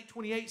Romans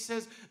 8:28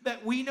 says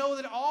that we know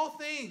that all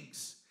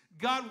things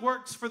God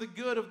works for the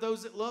good of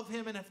those that love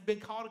him and have been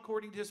called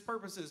according to his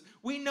purposes.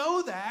 We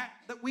know that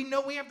we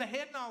know we have the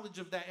head knowledge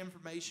of that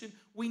information.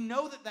 We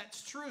know that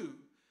that's true.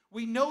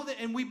 We know that,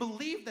 and we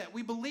believe that.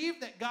 We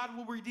believe that God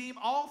will redeem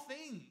all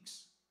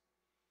things.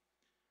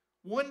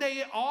 One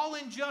day, all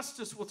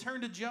injustice will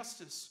turn to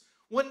justice.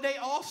 One day,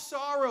 all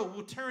sorrow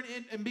will turn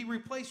in and be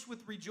replaced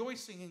with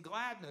rejoicing and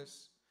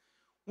gladness.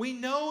 We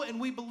know and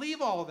we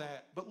believe all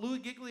that. But Louis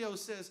Giglio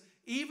says,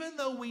 even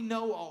though we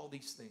know all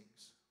these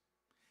things,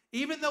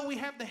 even though we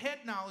have the head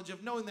knowledge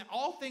of knowing that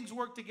all things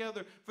work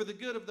together for the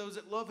good of those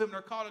that love him and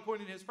are called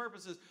according to his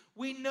purposes,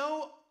 we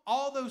know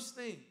all those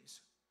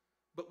things,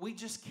 but we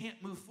just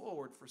can't move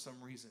forward for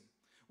some reason.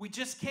 We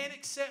just can't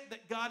accept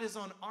that God is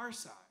on our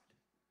side.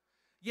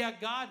 Yeah,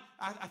 God,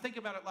 I think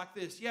about it like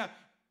this. Yeah,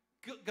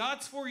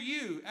 God's for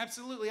you.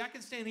 Absolutely. I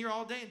can stand here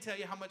all day and tell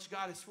you how much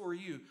God is for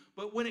you.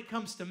 But when it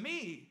comes to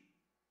me,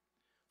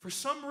 for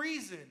some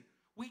reason,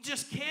 we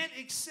just can't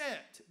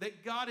accept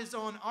that God is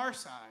on our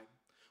side,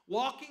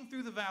 walking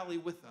through the valley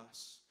with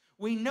us.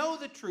 We know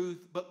the truth,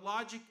 but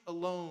logic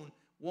alone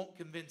won't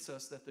convince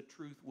us that the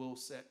truth will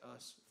set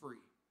us free.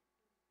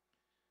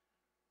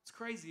 It's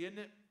crazy, isn't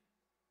it?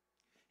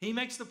 He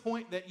makes the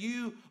point that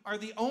you are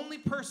the only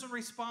person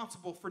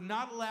responsible for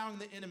not allowing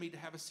the enemy to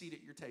have a seat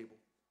at your table.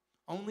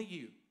 Only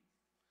you.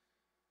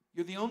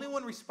 You're the only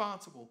one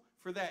responsible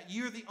for that.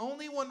 You're the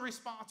only one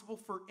responsible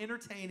for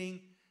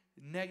entertaining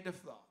negative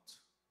thoughts.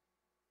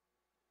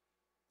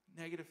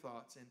 Negative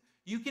thoughts. And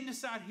you can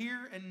decide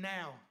here and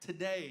now,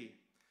 today,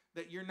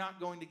 that you're not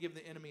going to give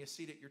the enemy a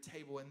seat at your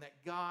table, and that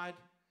God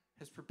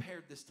has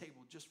prepared this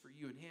table just for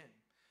you and him.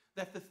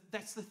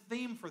 That's the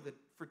theme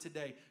for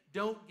today.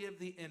 Don't give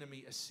the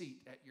enemy a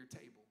seat at your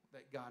table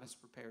that God has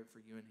prepared for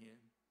you and him.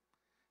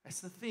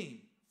 That's the theme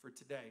for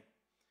today.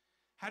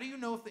 How do you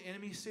know if the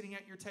enemy is sitting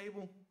at your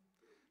table?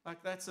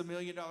 Like, that's $1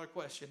 million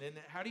question, isn't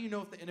it? How do you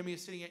know if the enemy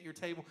is sitting at your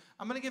table?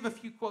 I'm going to give a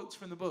few quotes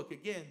from the book.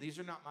 Again, these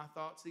are not my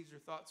thoughts. These are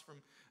thoughts from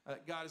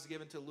God has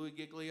given to Louis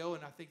Giglio,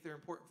 and I think they're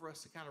important for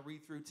us to kind of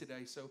read through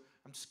today. So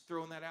I'm just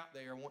throwing that out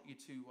there. I want you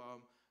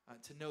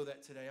to know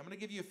that today. I'm going to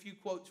give you a few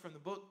quotes from the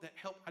book that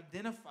help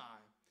identify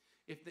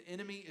if the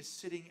enemy is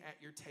sitting at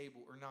your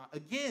table or not.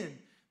 Again,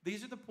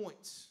 these are the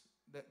points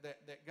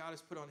that God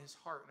has put on his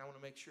heart, and I want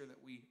to make sure that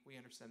we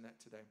understand that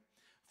today.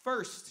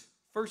 First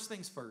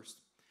things first.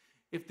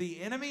 If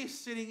the enemy is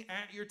sitting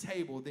at your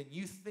table, then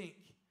you think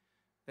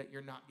that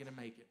you're not going to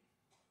make it.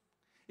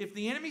 If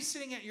the enemy's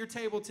sitting at your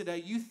table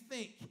today, you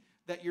think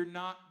that you're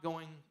not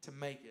going to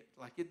make it.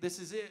 Like, this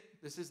is it.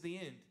 This is the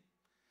end.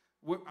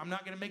 I'm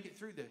not going to make it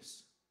through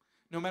this.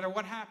 No matter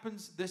what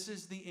happens, this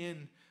is the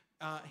end.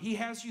 He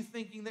has you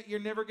thinking that you're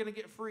never going to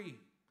get free.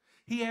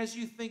 He has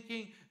you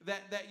thinking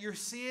that your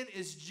sin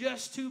is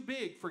just too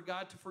big for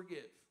God to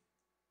forgive.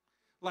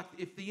 Like,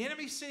 if the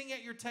enemy's sitting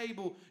at your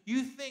table,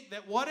 you think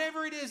that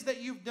whatever it is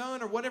that you've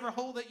done or whatever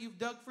hole that you've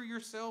dug for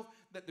yourself,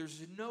 that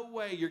there's no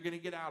way you're going to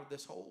get out of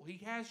this hole.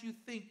 He has you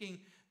thinking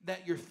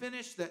that you're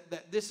finished,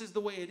 that this is the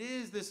way it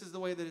is, this is the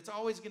way that it's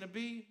always going to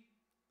be.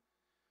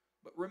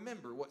 But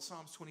remember what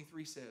Psalms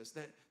 23 says,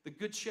 that the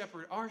good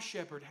shepherd, our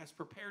shepherd, has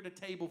prepared a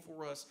table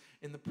for us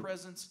in the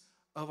presence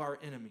of our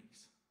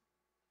enemies.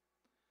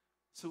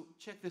 So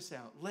check this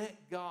out.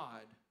 Let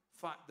God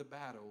fight the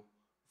battle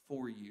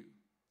for you.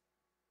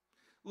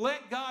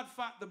 Let God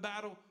fight the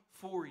battle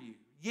for you.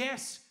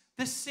 Yes,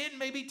 the sin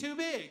may be too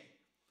big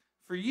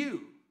for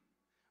you,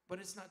 but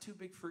it's not too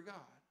big for God.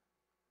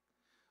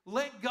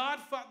 Let God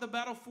fight the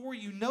battle for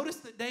you. Notice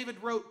that David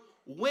wrote,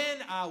 when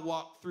I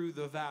walk through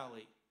the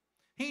valley.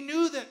 He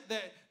knew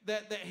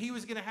that he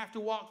was going to have to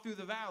walk through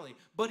the valley,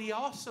 but he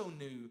also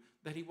knew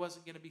that he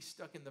wasn't going to be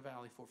stuck in the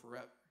valley for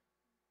forever.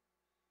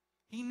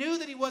 He knew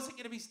that he wasn't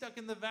going to be stuck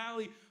in the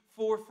valley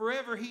for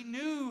forever. He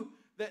knew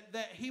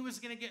that he was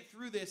going to get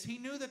through this. He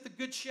knew that the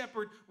good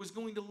shepherd was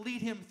going to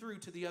lead him through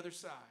to the other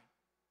side.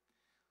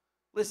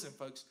 Listen,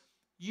 folks,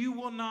 you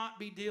will not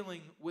be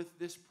dealing with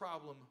this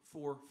problem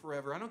for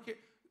forever. I don't care.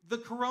 The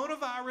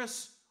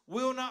coronavirus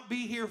will not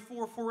be here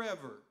for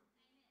forever.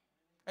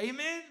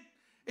 Amen?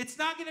 It's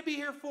not going to be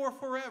here for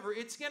forever.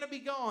 It's going to be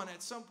gone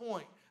at some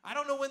point. I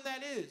don't know when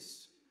that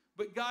is,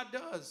 but God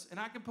does, and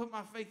I can put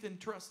my faith and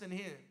trust in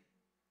him.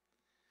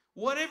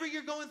 Whatever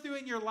you're going through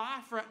in your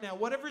life right now,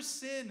 whatever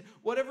sin,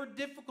 whatever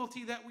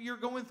difficulty that you're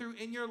going through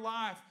in your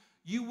life,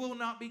 you will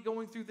not be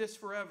going through this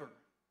forever.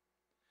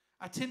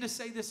 I tend to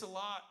say this a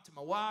lot to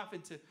my wife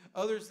and to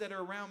others that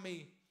are around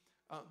me.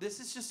 This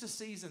is just a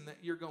season that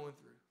you're going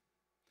through.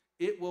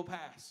 It will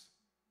pass.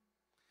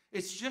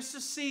 It's just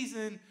a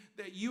season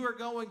that you are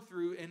going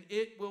through, and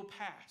it will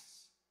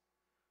pass.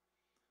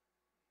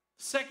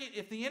 Second,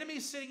 if the enemy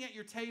is sitting at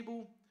your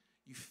table,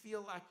 you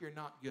feel like you're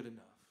not good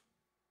enough.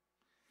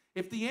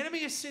 If the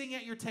enemy is sitting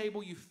at your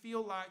table, you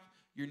feel like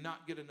you're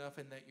not good enough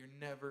and that you're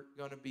never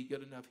going to be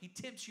good enough. He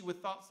tempts you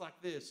with thoughts like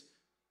this: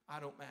 I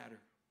don't matter.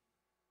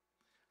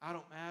 I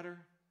don't matter.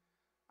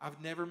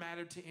 I've never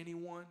mattered to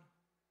anyone.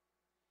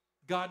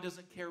 God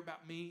doesn't care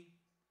about me.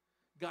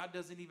 God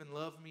doesn't even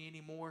love me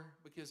anymore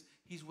because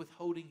he's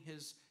withholding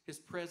his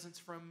presence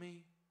from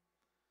me.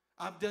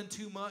 I've done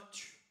too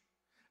much.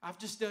 I've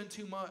just done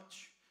too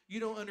much. You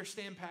don't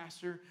understand,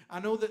 Pastor. I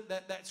know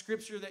that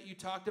scripture that you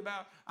talked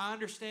about, I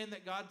understand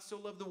that God so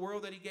loved the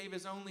world that he gave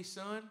his only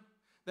son,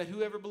 that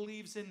whoever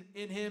believes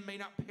in him may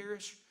not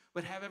perish,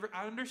 but have ever.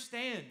 I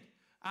understand.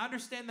 I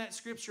understand that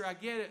scripture. I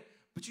get it.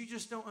 But you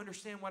just don't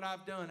understand what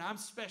I've done. I'm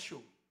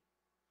special.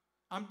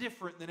 I'm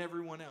different than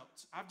everyone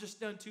else. I've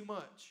just done too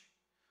much.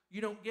 You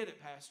don't get it,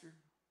 Pastor.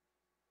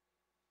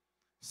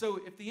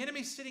 So if the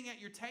enemy's sitting at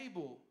your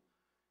table,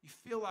 you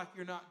feel like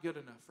you're not good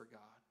enough for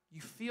God.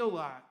 You feel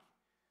like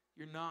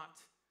you're not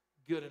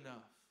good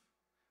enough.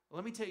 Well,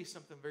 let me tell you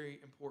something very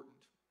important.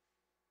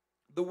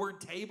 The word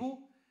table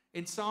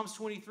in Psalms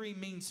 23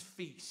 means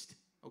feast,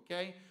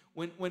 okay?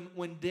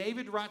 When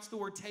David writes the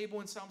word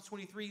table in Psalms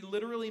 23,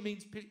 literally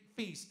means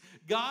feast.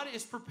 God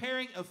is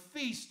preparing a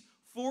feast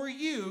for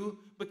you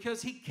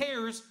because he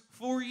cares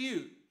for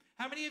you.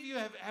 How many of you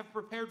have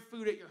prepared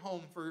food at your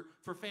home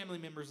for family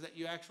members that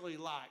you actually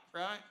like,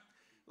 right?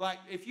 Like,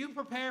 if you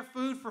prepare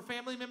food for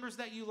family members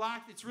that you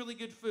like, it's really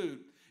good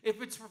food.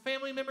 If it's for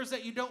family members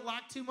that you don't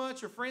like too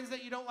much or friends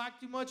that you don't like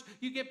too much,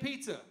 you get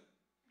pizza.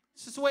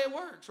 It's just the way it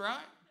works, right?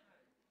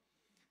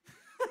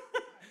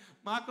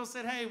 Michael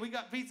said, hey, we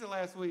got pizza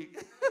last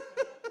week.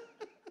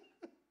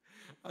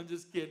 I'm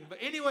just kidding. But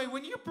anyway,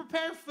 when you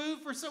prepare food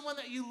for someone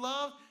that you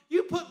love,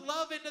 you put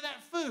love into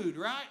that food,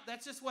 right?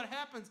 That's just what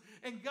happens.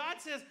 And God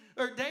says,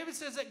 or David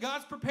says that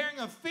God's preparing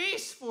a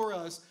feast for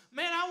us.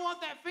 Man, I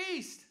want that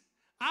feast.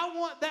 I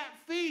want that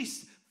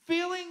feast.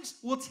 feelings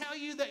will tell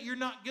you that you're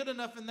not good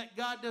enough and that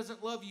God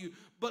doesn't love you.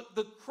 But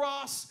the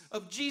cross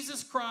of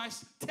Jesus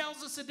Christ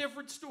tells us a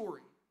different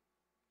story.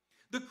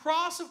 The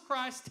cross of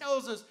Christ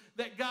tells us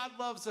that God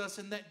loves us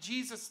and that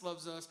Jesus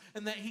loves us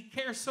and that he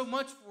cares so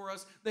much for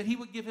us that he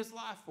would give his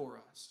life for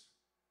us.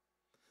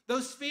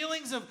 Those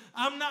feelings of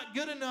I'm not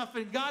good enough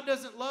and God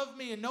doesn't love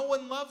me and no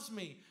one loves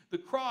me, the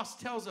cross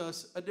tells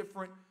us a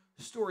different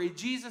story.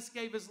 Jesus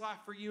gave his life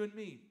for you and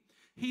me.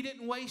 He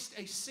didn't waste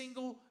a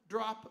single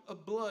drop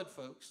of blood,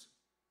 folks.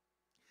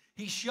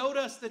 He showed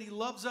us that he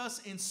loves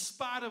us in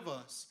spite of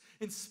us.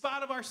 In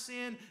spite of our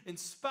sin, in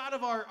spite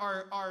of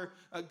our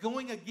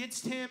going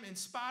against him, in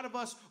spite of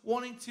us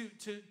wanting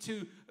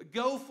to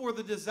go for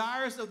the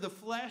desires of the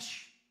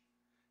flesh,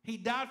 he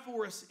died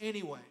for us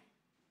anyway.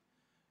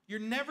 You're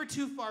never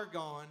too far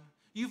gone.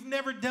 You've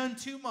never done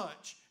too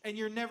much, and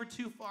you're never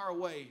too far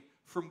away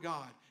from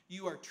God.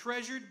 You are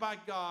treasured by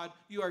God.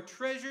 You are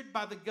treasured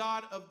by the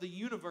God of the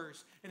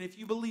universe. And if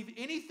you believe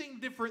anything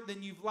different,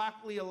 then you've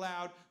likely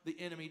allowed the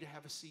enemy to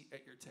have a seat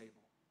at your table.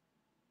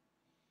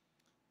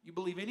 You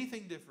believe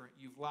anything different,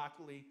 you've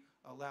likely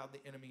allowed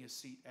the enemy a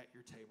seat at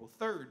your table.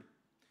 Third,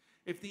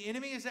 if the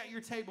enemy is at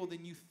your table,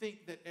 then you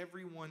think that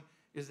everyone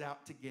is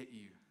out to get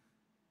you.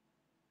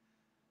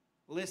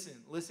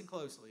 Listen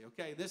closely,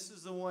 okay? This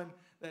is the one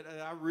that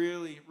I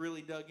really,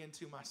 really dug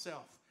into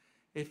myself.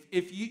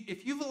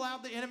 If you've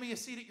allowed the enemy a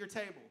seat at your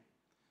table,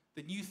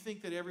 then you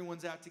think that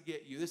everyone's out to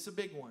get you. This is a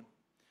big one.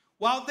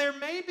 While there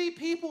may be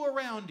people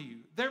around you,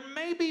 there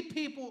may be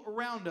people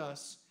around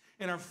us,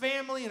 in our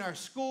family, in our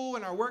school,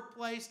 in our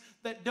workplace,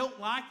 that don't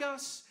like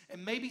us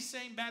and maybe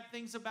saying bad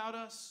things about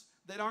us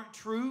that aren't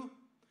true,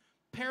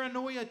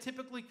 paranoia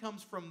typically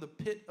comes from the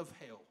pit of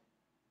hell.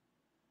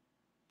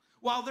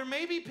 While there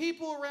may be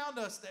people around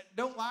us that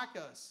don't like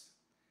us,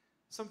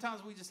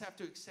 sometimes we just have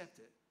to accept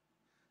it.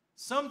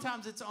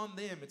 Sometimes it's on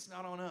them, it's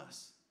not on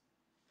us.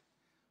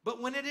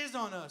 But when it is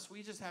on us,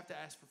 we just have to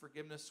ask for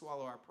forgiveness,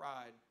 swallow our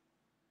pride,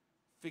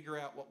 figure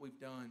out what we've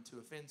done to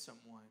offend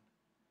someone.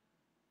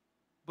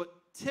 But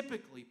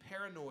typically,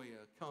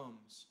 paranoia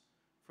comes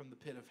from the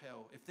pit of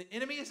hell. If the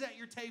enemy is at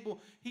your table,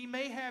 he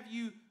may have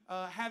you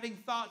having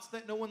thoughts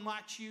that no one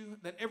likes you,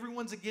 that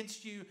everyone's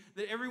against you,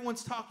 that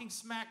everyone's talking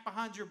smack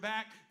behind your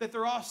back, that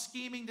they're all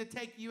scheming to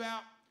take you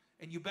out.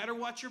 And you better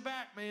watch your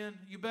back, man.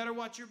 You better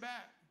watch your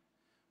back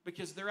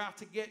because they're out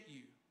to get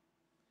you.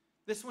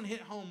 This one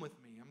hit home with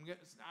me.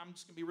 I'm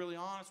just going to be really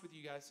honest with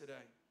you guys today.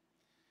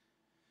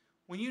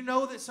 When you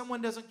know that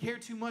someone doesn't care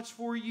too much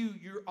for you,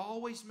 you're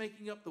always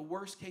making up the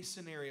worst case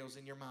scenarios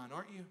in your mind,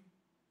 aren't you?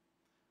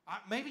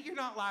 Maybe you're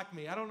not like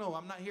me. I don't know.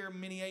 I'm not hearing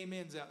many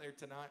amens out there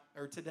tonight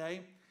or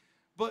today.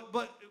 But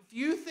if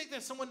you think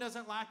that someone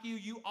doesn't like you,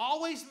 you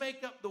always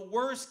make up the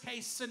worst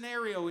case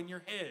scenario in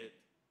your head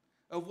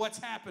of what's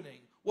happening,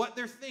 what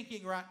they're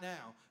thinking right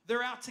now.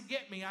 They're out to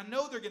get me. I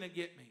know they're going to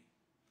get me.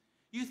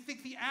 You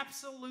think the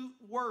absolute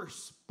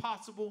worst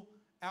possible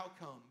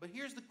outcome. But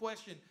here's the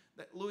question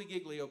that Louis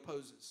Giglio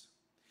poses.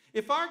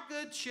 If our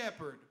good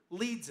shepherd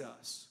leads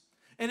us,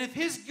 and if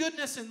his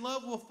goodness and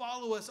love will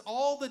follow us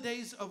all the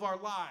days of our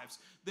lives,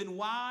 then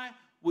why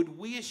would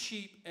we as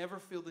sheep ever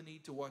feel the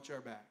need to watch our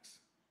backs?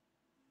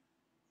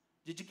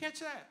 Did you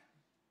catch that?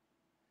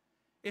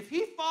 If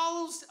he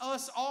follows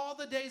us all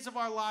the days of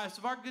our lives,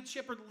 if our good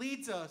shepherd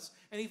leads us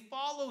and he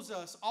follows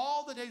us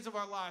all the days of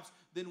our lives,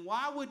 then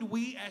why would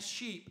we as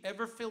sheep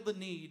ever feel the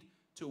need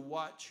to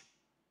watch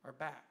our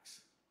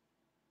backs?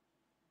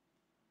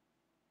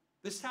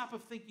 This type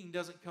of thinking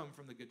doesn't come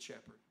from the Good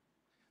Shepherd.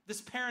 This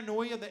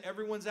paranoia that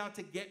everyone's out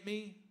to get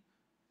me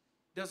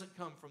doesn't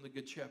come from the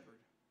Good Shepherd.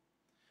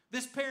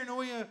 This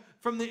paranoia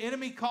from the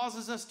enemy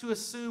causes us to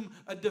assume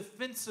a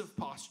defensive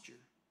posture,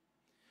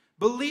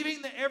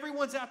 believing that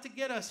everyone's out to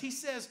get us. He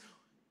says,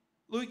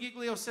 Louis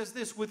Giglio says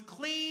this, with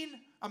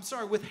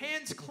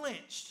hands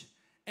clenched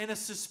and a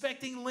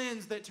suspecting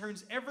lens that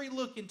turns every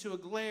look into a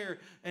glare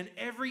and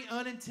every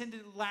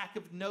unintended lack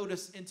of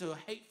notice into a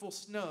hateful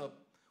snub,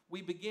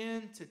 we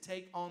begin to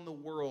take on the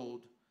world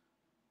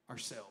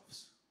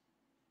ourselves.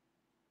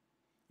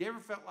 You ever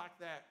felt like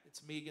that?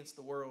 It's me against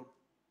the world.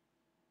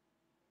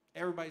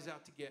 Everybody's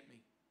out to get me.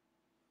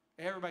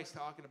 Everybody's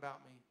talking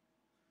about me.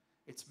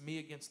 It's me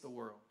against the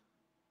world.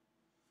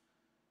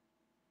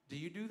 Do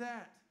you do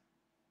that?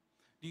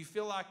 Do you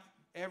feel like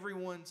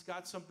everyone's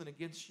got something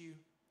against you?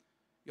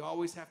 You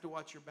always have to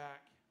watch your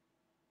back.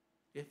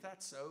 If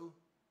that's so,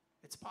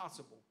 it's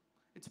possible.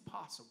 It's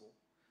possible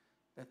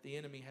that the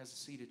enemy has a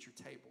seat at your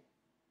table.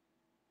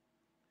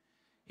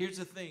 Here's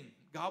the thing.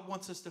 God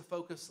wants us to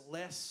focus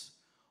less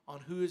on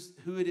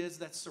who it is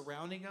that's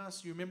surrounding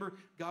us. You remember,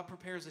 God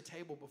prepares a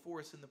table before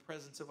us in the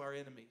presence of our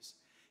enemies.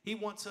 He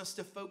wants us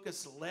to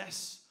focus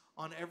less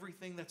on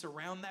everything that's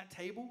around that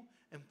table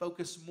and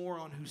focus more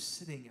on who's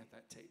sitting at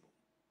that table.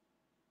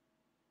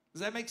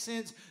 Does that make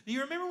sense? Do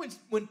you remember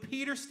when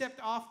Peter stepped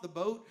off the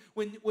boat?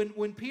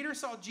 When Peter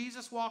saw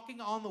Jesus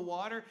walking on the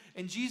water,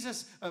 and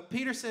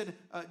Peter said,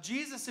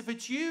 Jesus, if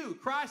it's you,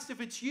 Christ, if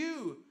it's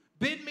you,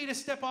 bid me to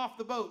step off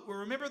the boat. Well,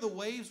 remember the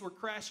waves were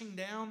crashing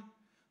down?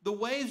 The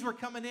waves were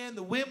coming in,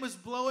 the wind was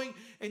blowing,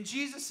 and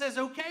Jesus says,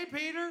 okay,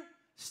 Peter,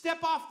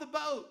 step off the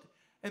boat.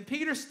 And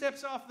Peter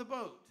steps off the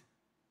boat.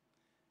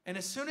 And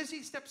as soon as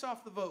he steps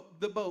off the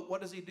boat,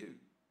 what does he do?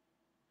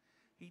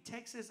 He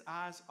takes his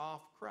eyes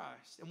off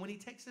Christ. And when he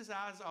takes his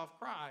eyes off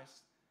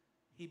Christ,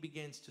 he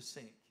begins to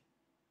sink.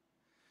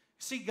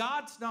 See,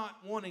 God's not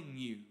wanting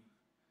you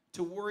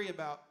to worry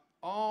about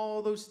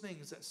all those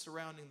things that's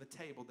surrounding the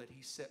table that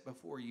he set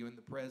before you in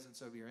the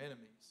presence of your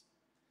enemies.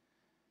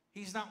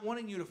 He's not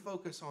wanting you to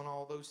focus on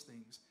all those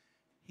things.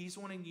 He's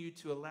wanting you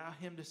to allow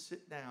him to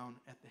sit down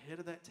at the head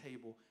of that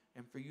table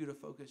and for you to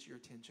focus your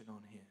attention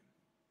on him.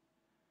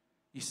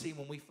 You see,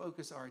 when we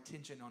focus our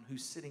attention on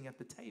who's sitting at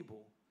the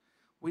table,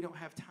 we don't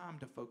have time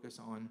to focus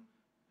on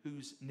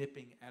who's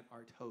nipping at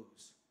our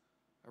toes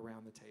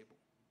around the table.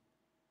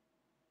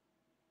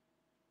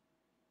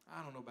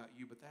 I don't know about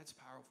you, but that's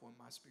powerful in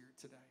my spirit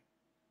today.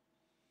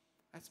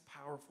 That's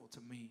powerful to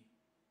me.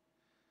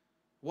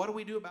 What do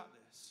we do about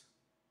this?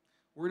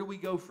 Where do we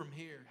go from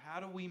here? How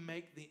do we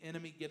make the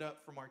enemy get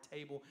up from our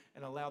table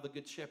and allow the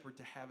Good Shepherd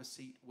to have a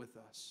seat with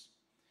us?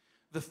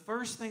 The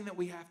first thing that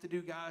we have to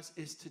do, guys,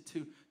 is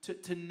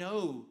to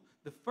know.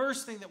 The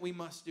first thing that we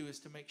must do is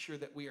to make sure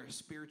that we are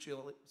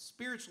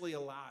spiritually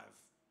alive.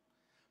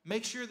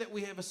 Make sure that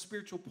we have a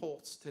spiritual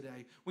pulse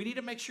today. We need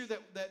to make sure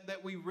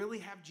that we really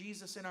have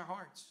Jesus in our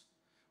hearts.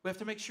 We have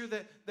to make sure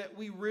that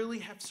we really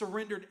have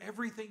surrendered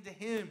everything to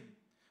him.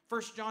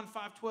 1 John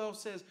 5:12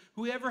 says,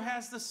 whoever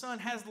has the Son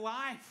has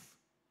life.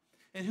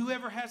 And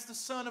whoever has the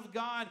Son of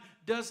God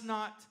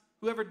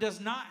whoever does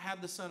not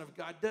have the Son of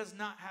God does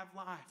not have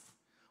life.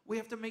 We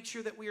have to make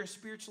sure that we are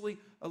spiritually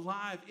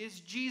alive. Is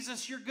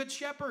Jesus your good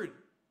shepherd?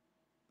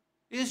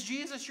 Is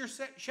Jesus your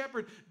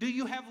shepherd? Do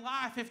you have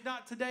life? If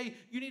not today,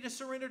 you need to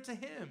surrender to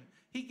him.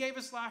 He gave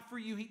us life for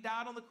you. He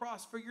died on the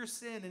cross for your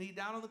sin, and he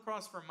died on the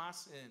cross for my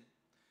sin.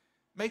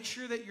 Make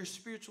sure that you're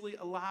spiritually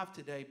alive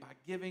today by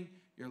giving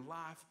your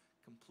life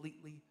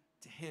completely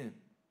to him.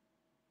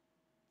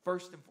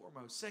 First and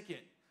foremost. Second,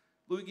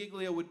 Louis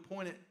Giglio would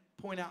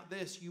point out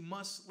this: you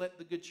must let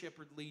the Good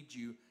Shepherd lead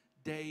you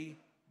day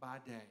by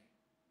day.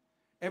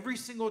 Every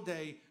single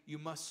day, you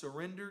must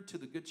surrender to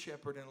the Good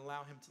Shepherd and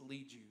allow him to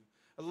lead you.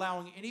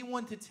 Allowing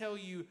anyone to tell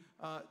you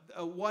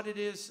what it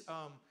is,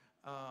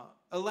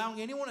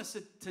 allowing anyone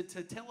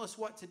to tell us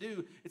what to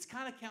do, it's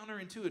kind of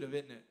counterintuitive,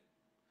 isn't it?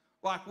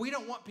 Like, we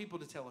don't want people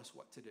to tell us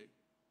what to do.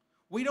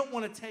 We don't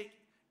want to take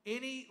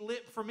any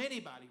lip from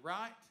anybody,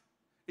 right?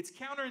 It's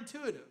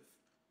counterintuitive.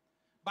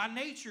 By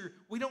nature,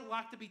 we don't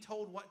like to be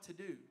told what to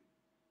do.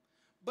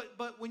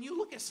 But when you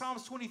look at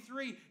Psalms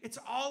 23, it's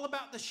all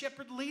about the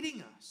shepherd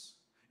leading us.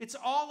 It's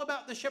all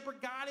about the shepherd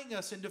guiding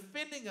us and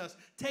defending us,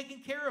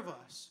 taking care of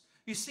us.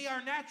 You see,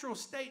 our natural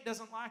state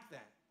doesn't like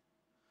that.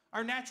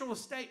 Our natural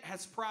state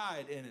has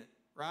pride in it,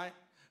 right?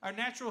 Our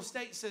natural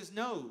state says,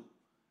 no,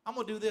 I'm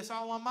going to do this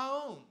all on my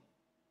own.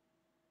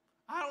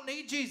 I don't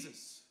need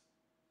Jesus.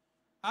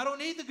 I don't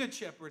need the Good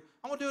Shepherd.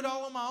 I'm going to do it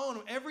all on my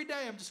own. Every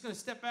day I'm just going to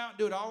step out and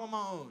do it all on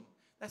my own.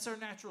 That's our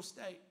natural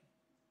state.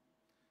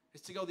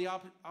 It's to go the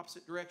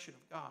opposite direction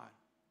of God.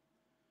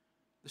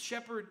 The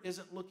shepherd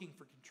isn't looking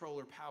for control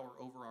or power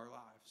over our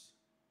lives.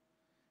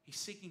 He's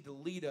seeking to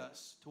lead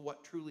us to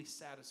what truly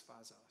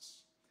satisfies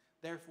us.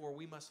 Therefore,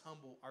 we must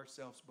humble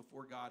ourselves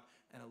before God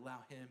and allow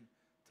him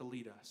to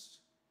lead us.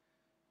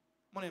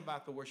 I'm going to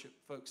invite the worship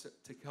folks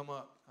to come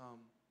up.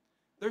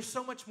 There's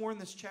so much more in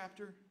this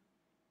chapter.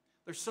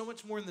 There's so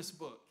much more in this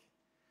book.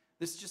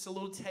 This is just a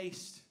little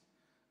taste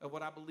of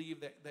what I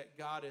believe that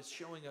God is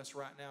showing us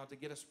right now to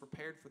get us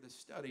prepared for this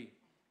study.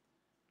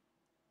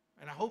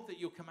 And I hope that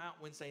you'll come out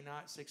Wednesday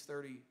night,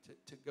 6:30,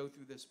 to go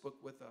through this book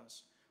with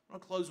us. I'm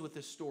going to close with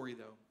this story,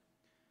 though.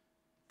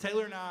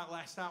 Taylor and I,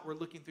 last night, were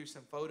looking through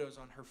some photos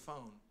on her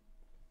phone.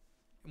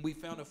 And we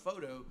found a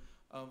photo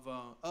of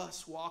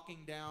us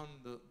walking down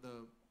the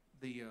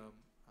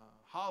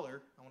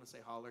holler. I want to say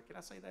holler. Can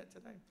I say that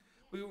today?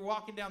 We were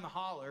walking down the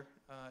holler.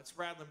 It's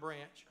Radlin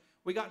Branch.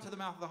 We got to the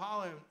mouth of the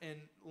holler, and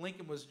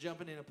Lincoln was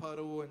jumping in a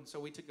puddle, and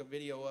so we took a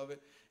video of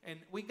it. And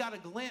we got a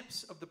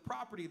glimpse of the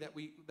property that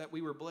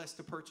we were blessed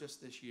to purchase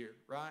this year,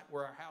 right,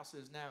 where our house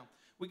is now.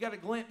 We got a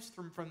glimpse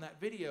from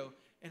that video,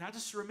 and I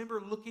just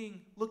remember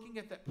looking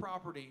at that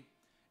property,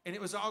 and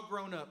it was all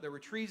grown up. There were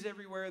trees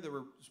everywhere. There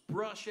was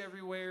brush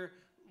everywhere.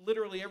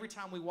 Literally every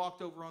time we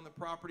walked over on the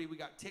property, we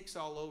got ticks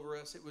all over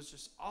us. It was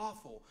just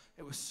awful.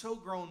 It was so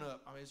grown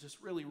up. I mean, it was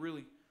just really,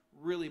 really,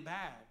 really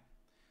bad.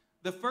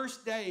 The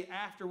first day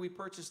after we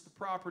purchased the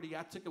property,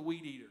 I took a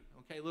weed eater,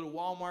 okay, a little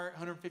Walmart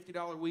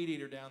 $150 weed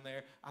eater down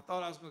there. I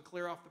thought I was going to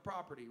clear off the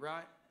property,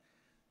 right?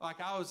 Like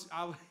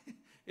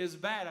it was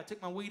bad. I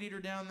took my weed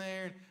eater down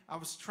there, and I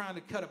was trying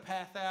to cut a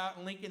path out,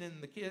 and Lincoln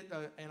and the kid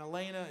and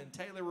Elena and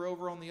Taylor were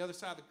over on the other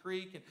side of the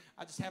creek, and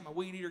I just had my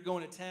weed eater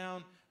going to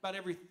town. About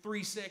every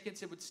 3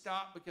 seconds, it would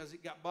stop because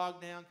it got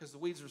bogged down because the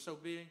weeds were so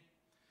big.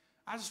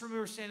 I just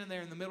remember standing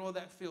there in the middle of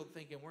that field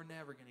thinking, we're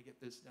never going to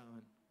get this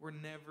done. We're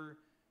never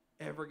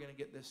ever going to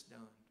get this done.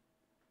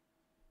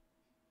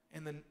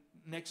 And the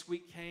next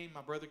week came, my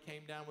brother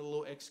came down with a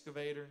little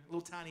excavator, a little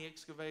tiny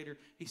excavator.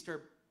 He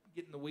started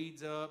getting the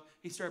weeds up.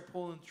 He started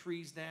pulling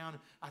trees down.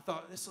 I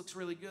thought, this looks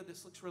really good.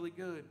 This looks really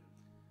good.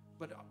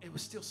 But it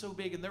was still so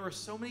big. And there were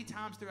so many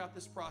times throughout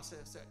this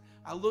process that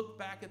I looked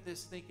back at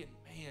this thinking,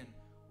 man,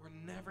 we're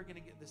never going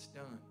to get this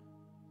done.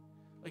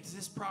 Like,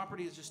 this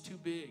property is just too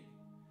big.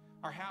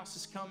 Our house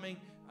is coming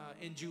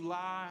in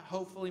July,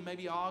 hopefully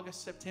maybe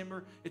August,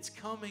 September. It's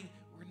coming.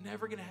 We're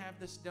never going to have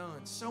this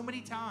done. So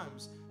many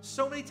times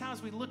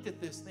we looked at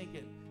this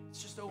thinking,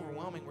 it's just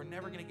overwhelming. We're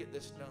never going to get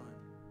this done.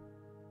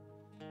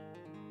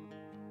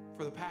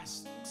 For the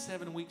past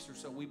 7 weeks or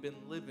so, we've been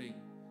living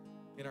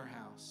in our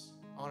house,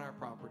 on our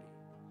property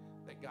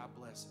that God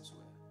bless us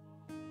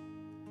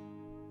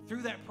with.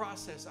 Through that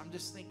process, I'm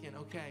just thinking,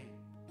 okay,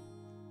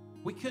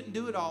 we couldn't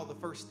do it all the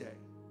first day.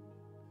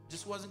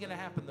 Just wasn't going to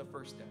happen the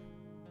first day.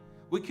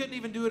 We couldn't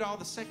even do it all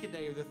the second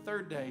day or the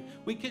third day.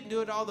 We couldn't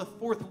do it all the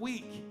fourth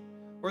week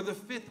or the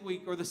fifth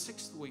week or the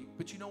sixth week.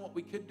 But you know what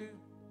we could do?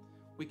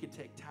 We could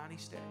take tiny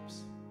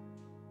steps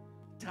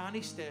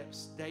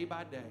day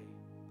by day,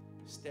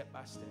 step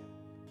by step.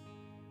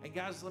 And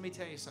guys, let me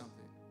tell you something.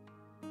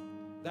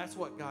 That's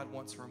what God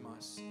wants from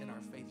us in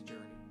our faith journey.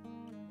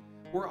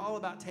 We're all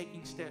about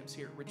taking steps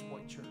here at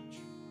Ridgepoint Church.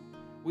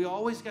 We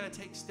always got to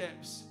take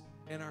steps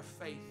in our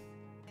faith.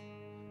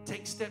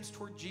 Take steps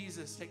toward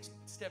Jesus. Take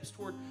steps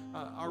toward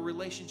our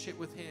relationship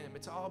with Him.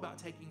 It's all about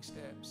taking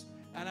steps.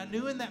 And I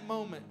knew in that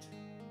moment,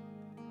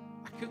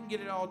 I couldn't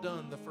get it all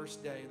done the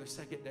first day, or the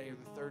second day, or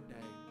the third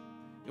day.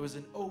 It was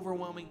an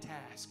overwhelming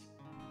task.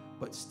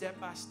 But step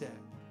by step,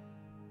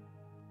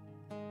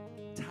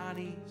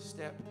 tiny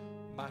step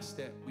by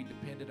step, we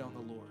depended on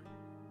the Lord.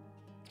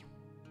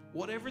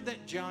 Whatever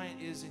that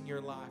giant is in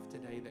your life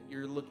today that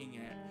you're looking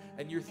at,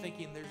 and you're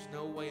thinking, there's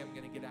no way I'm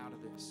going to get out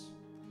of this.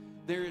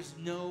 There is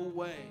no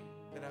way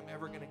that I'm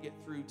ever going to get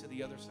through to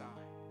the other side.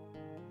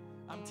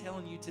 I'm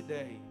telling you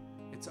today,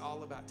 it's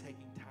all about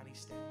taking tiny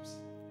steps.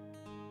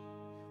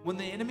 When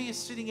the enemy is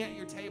sitting at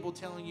your table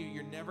telling you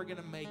you're never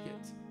going to make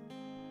it,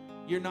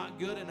 you're not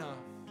good enough,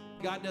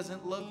 God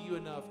doesn't love you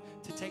enough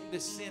to take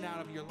this sin out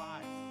of your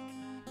life.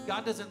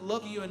 God doesn't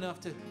love you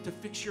enough to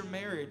fix your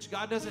marriage.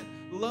 God doesn't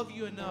love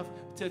you enough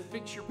to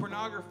fix your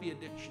pornography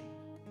addiction.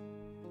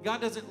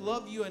 God doesn't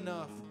love you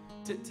enough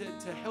to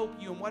help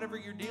you in whatever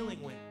you're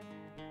dealing with.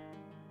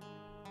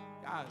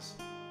 Guys,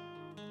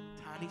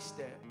 tiny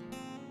step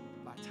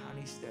by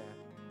tiny step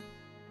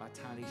by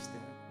tiny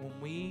step. When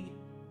we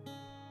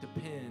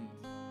depend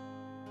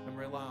and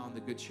rely on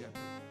the Good Shepherd,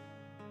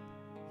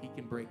 He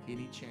can break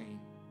any chain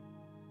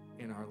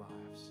in our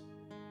lives.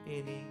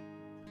 Any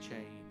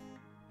chain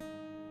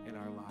in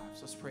our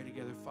lives. Let's pray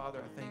together. Father,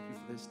 I thank you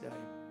for this day.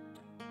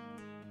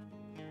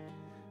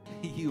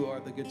 You are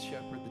the Good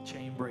Shepherd, the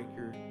chain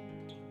breaker,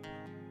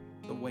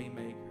 the way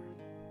maker.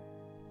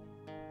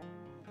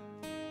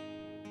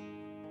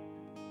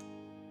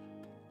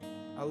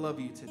 I love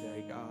you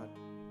today, God.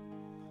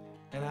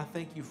 And I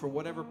thank you for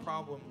whatever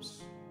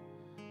problems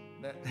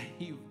that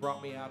you've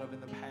brought me out of in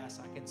the past.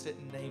 I can sit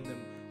and name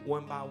them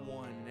one by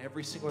one.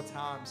 Every single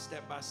time,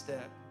 step by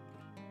step,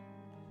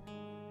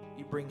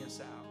 you bring us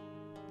out.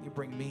 You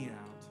bring me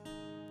out.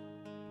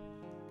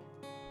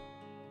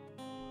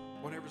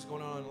 Whatever's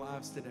going on in our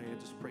lives today, I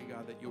just pray,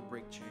 God, that you'll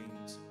break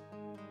chains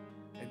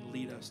and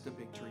lead us to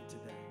victory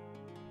today.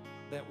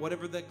 That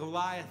whatever that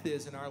Goliath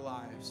is in our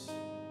lives,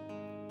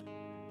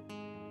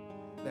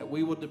 that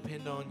we will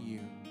depend on you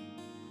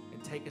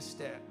and take a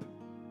step.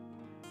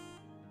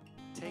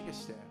 Take a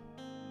step.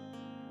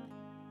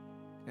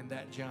 And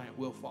that giant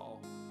will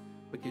fall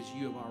because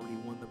you have already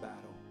won the battle.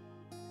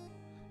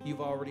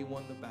 You've already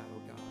won the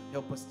battle, God.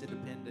 Help us to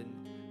depend and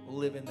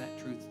live in that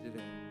truth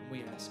today. And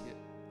we ask it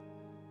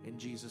in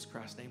Jesus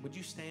Christ's name. Would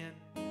you stand?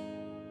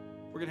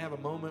 We're going to have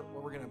a moment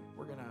where we're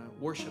going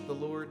to worship the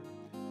Lord.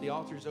 The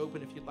altar's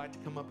open if you'd like to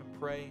come up and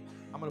pray.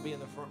 I'm going to be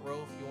in the front row.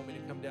 If you want me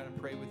to come down and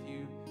pray with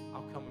you,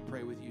 I'll come and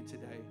pray with you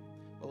today.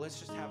 But let's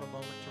just have a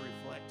moment to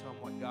reflect on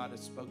what God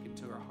has spoken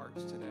to our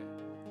hearts today.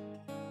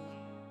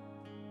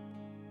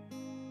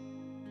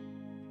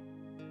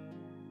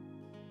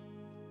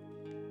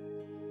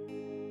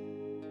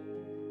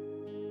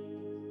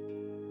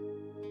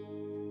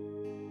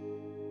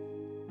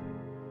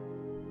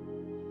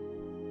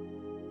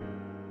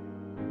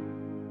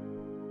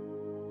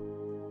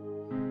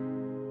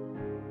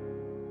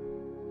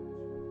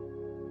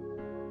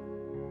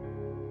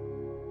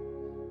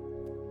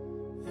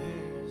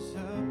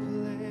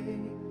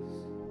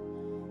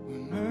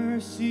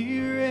 Mercy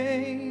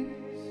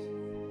reigns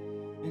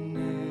and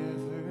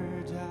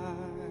never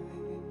dies.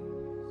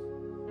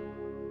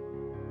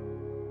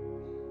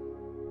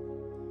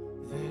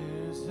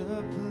 There's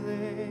a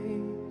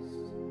place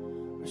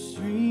where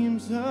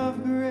streams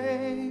of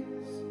grace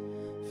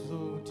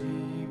flow deep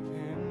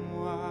and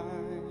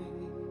wide,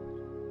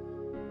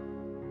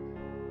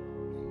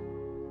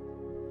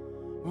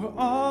 where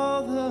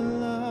all the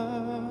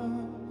love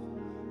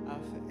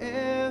I've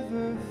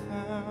ever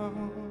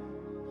found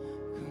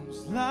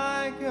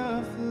like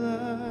a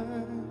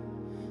flood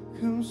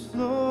comes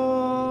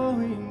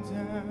flowing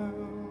down.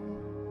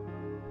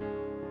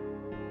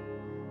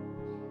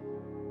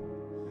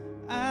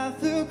 I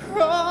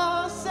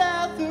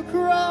at the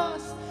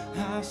cross,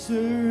 I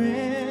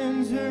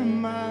surrender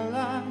my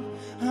life.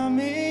 I'm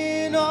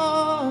in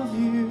awe of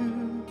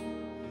you.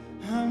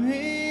 I'm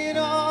in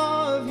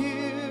awe of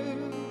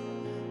you.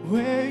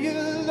 Where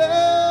your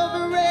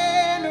love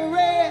ran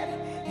red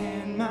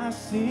and my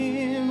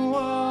sin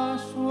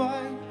washed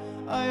white.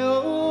 I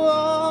owe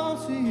all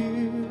to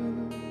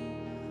you.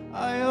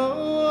 I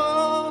owe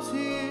all to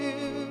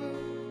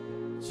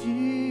you,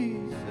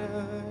 Jesus.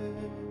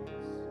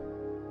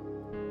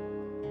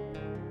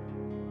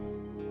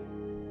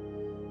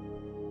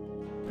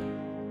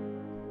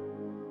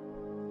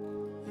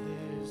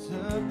 There's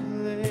a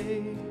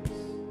place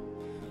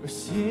where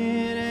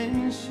sin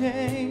and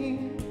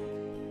shame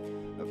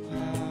are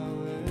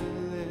powerless,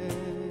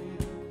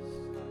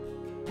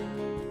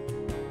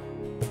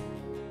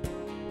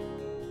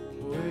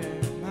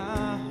 where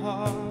my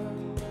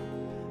heart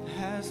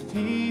has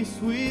peace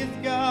with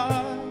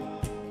God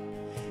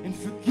and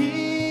forgiveness,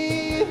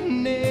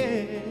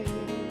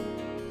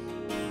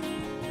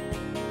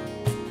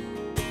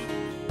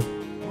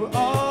 where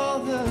all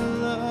the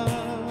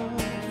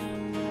love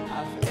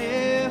I've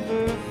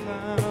ever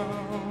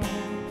found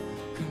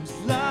comes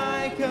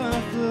like a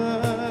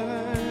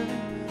flood,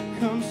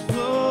 comes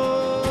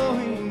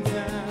flowing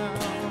down.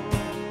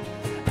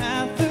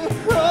 At the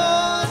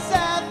cross,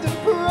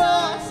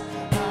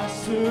 I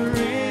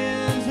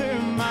surrender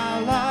my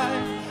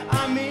life.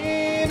 I'm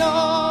in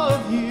awe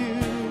of you.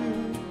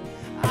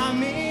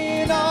 I'm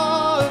in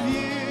awe of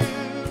you.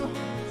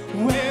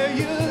 Where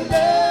your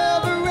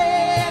love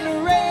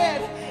ran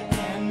red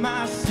and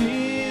my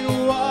sin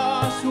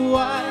washed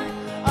white.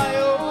 I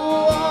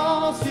owe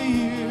all to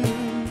you.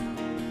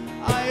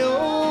 I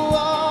owe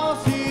all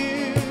to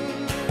you.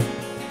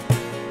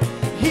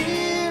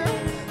 Here,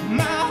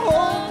 my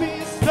hope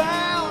is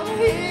found.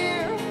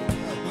 Here,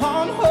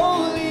 on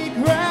holy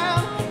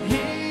ground.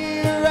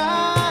 Here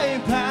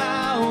I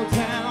bow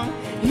down.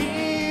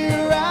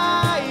 Here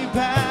I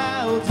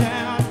bow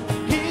down.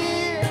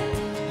 Here,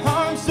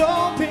 arms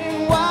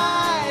open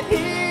wide.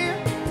 Here,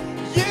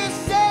 you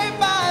saved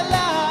my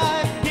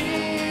life.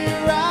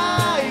 Here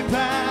I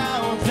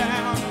bow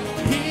down.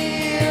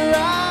 Here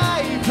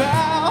I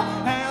bow.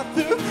 At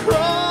the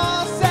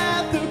cross,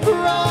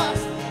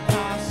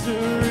 I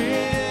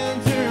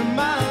surrender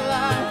my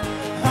life.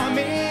 I'm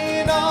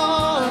in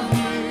awe of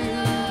you.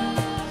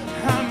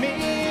 I'm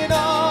in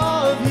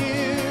awe of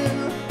you.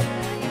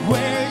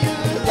 Where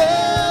your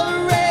love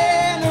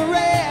ran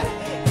red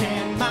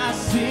and my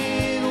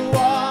sin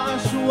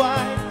washed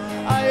white.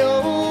 I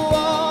owe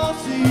all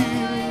to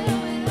you.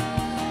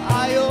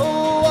 I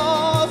owe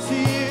all to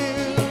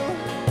you.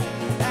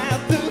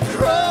 At the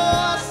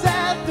cross, I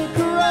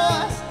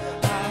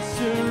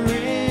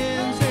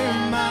surrender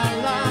my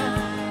life.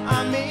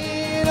 I'm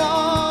in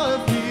awe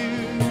of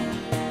you.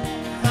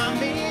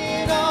 I'm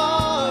in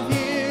awe of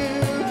you.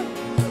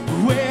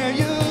 Where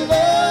your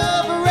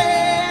love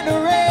ran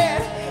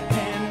red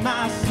and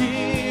my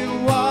sin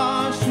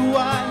washed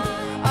white.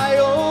 I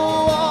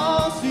owe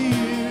all to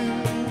you.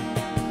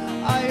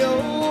 I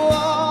owe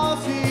all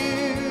to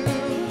you.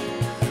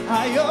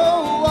 I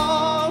owe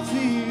all to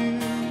you.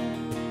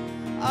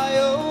 I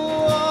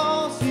owe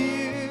all to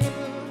you,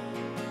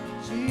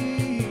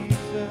 Jesus.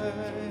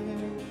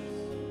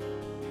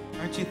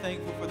 Aren't you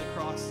thankful for the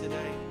cross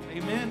today?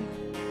 Amen.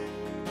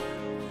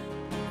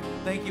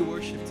 Thank you,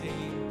 worship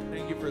team.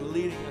 Thank you for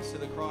leading us to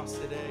the cross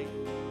today.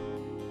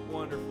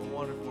 Wonderful,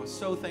 wonderful.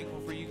 So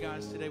thankful for you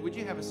guys today. Would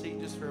you have a seat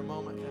just for a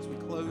moment as we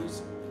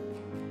close?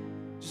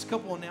 Just a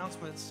couple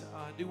announcements.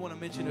 I do want to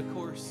mention, of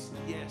course,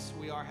 yes,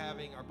 we are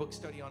having our book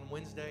study on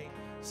Wednesday,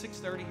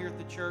 6:30 here at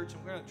the church.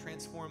 I'm going to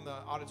transform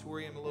the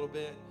auditorium a little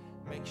bit,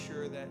 make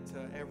sure that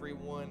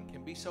everyone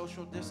can be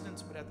social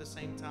distance, but at the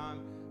same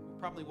time, we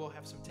probably will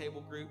have some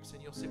table groups,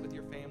 and you'll sit with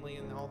your family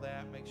and all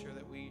that. Make sure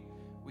that we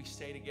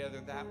stay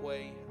together that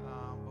way.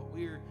 But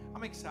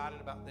I'm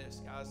excited about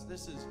this, guys.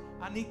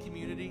 I need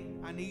community.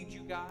 I need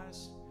you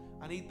guys.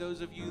 I need those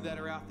of you that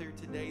are out there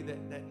today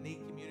that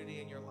need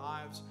community in your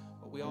lives.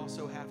 But we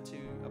also have to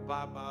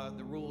abide by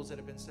the rules that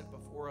have been set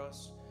before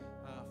us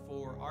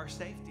for our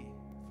safety.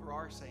 For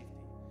our safety.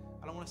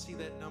 I don't want to see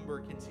that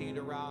number continue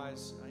to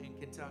rise in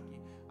Kentucky.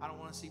 I don't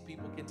want to see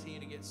people continue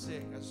to get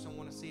sick. I just don't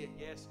want to see it.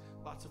 Yes,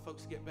 lots of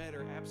folks get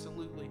better,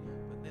 absolutely.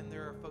 But then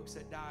there are folks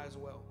that die as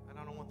well. And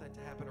I don't want that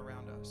to happen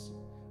around us.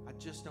 I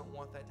just don't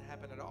want that to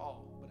happen at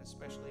all, but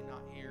especially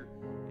not here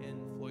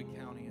in Floyd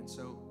County. And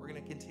so we're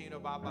going to continue to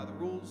abide by the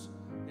rules,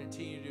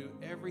 continue to do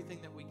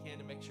everything that we can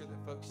to make sure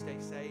that folks stay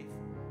safe.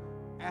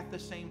 At the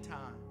same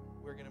time,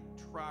 we're going to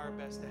try our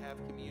best to have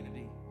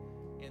community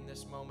in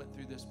this moment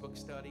through this book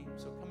study.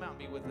 So come out and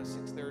be with us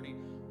 6:30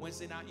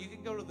 Wednesday night. You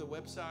can go to the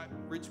website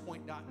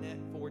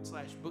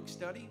ridgepoint.net/book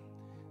study.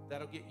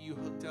 That'll get you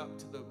hooked up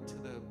to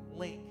the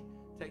link,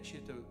 takes you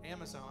to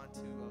Amazon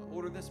to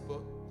order this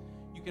book.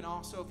 You can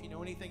also, if you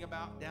know anything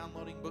about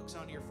downloading books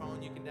on your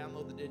phone, you can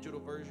download the digital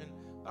version.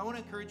 But I want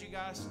to encourage you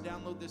guys to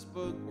download this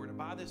book or to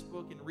buy this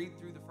book and read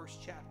through the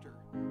first chapter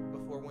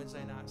before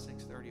Wednesday night at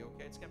 6:30,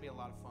 okay? It's going to be a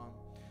lot of fun.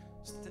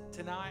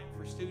 Tonight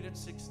for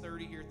students,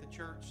 6:30 here at the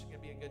church. It's going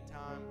to be a good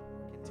time.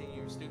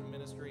 Continue student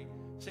ministry.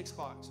 6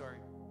 o'clock, sorry.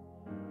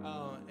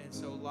 And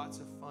so lots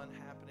of fun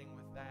happening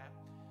with that.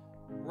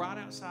 Right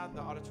outside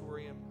the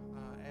auditorium,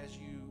 as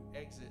you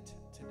exit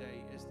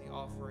today, is the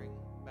offering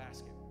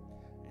basket.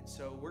 And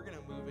so we're going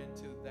to move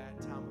into that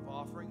time of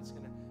offering. It's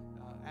going to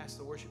ask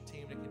the worship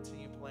team to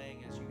continue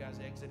playing as you guys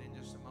exit in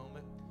just a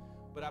moment.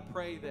 But I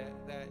pray that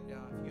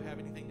if you have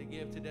anything to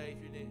give today,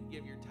 if you need to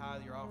give your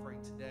tithe, your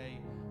offering today,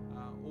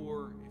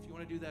 or if you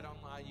want to do that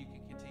online, you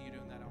can continue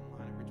doing that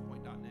online at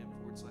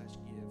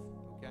richpoint.net/give.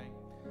 Okay?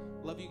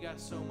 Love you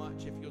guys so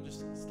much. If you'll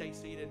just stay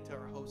seated until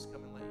our hosts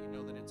come and let you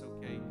know that it's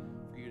okay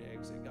for you to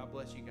exit. God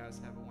bless you guys.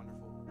 Have a wonderful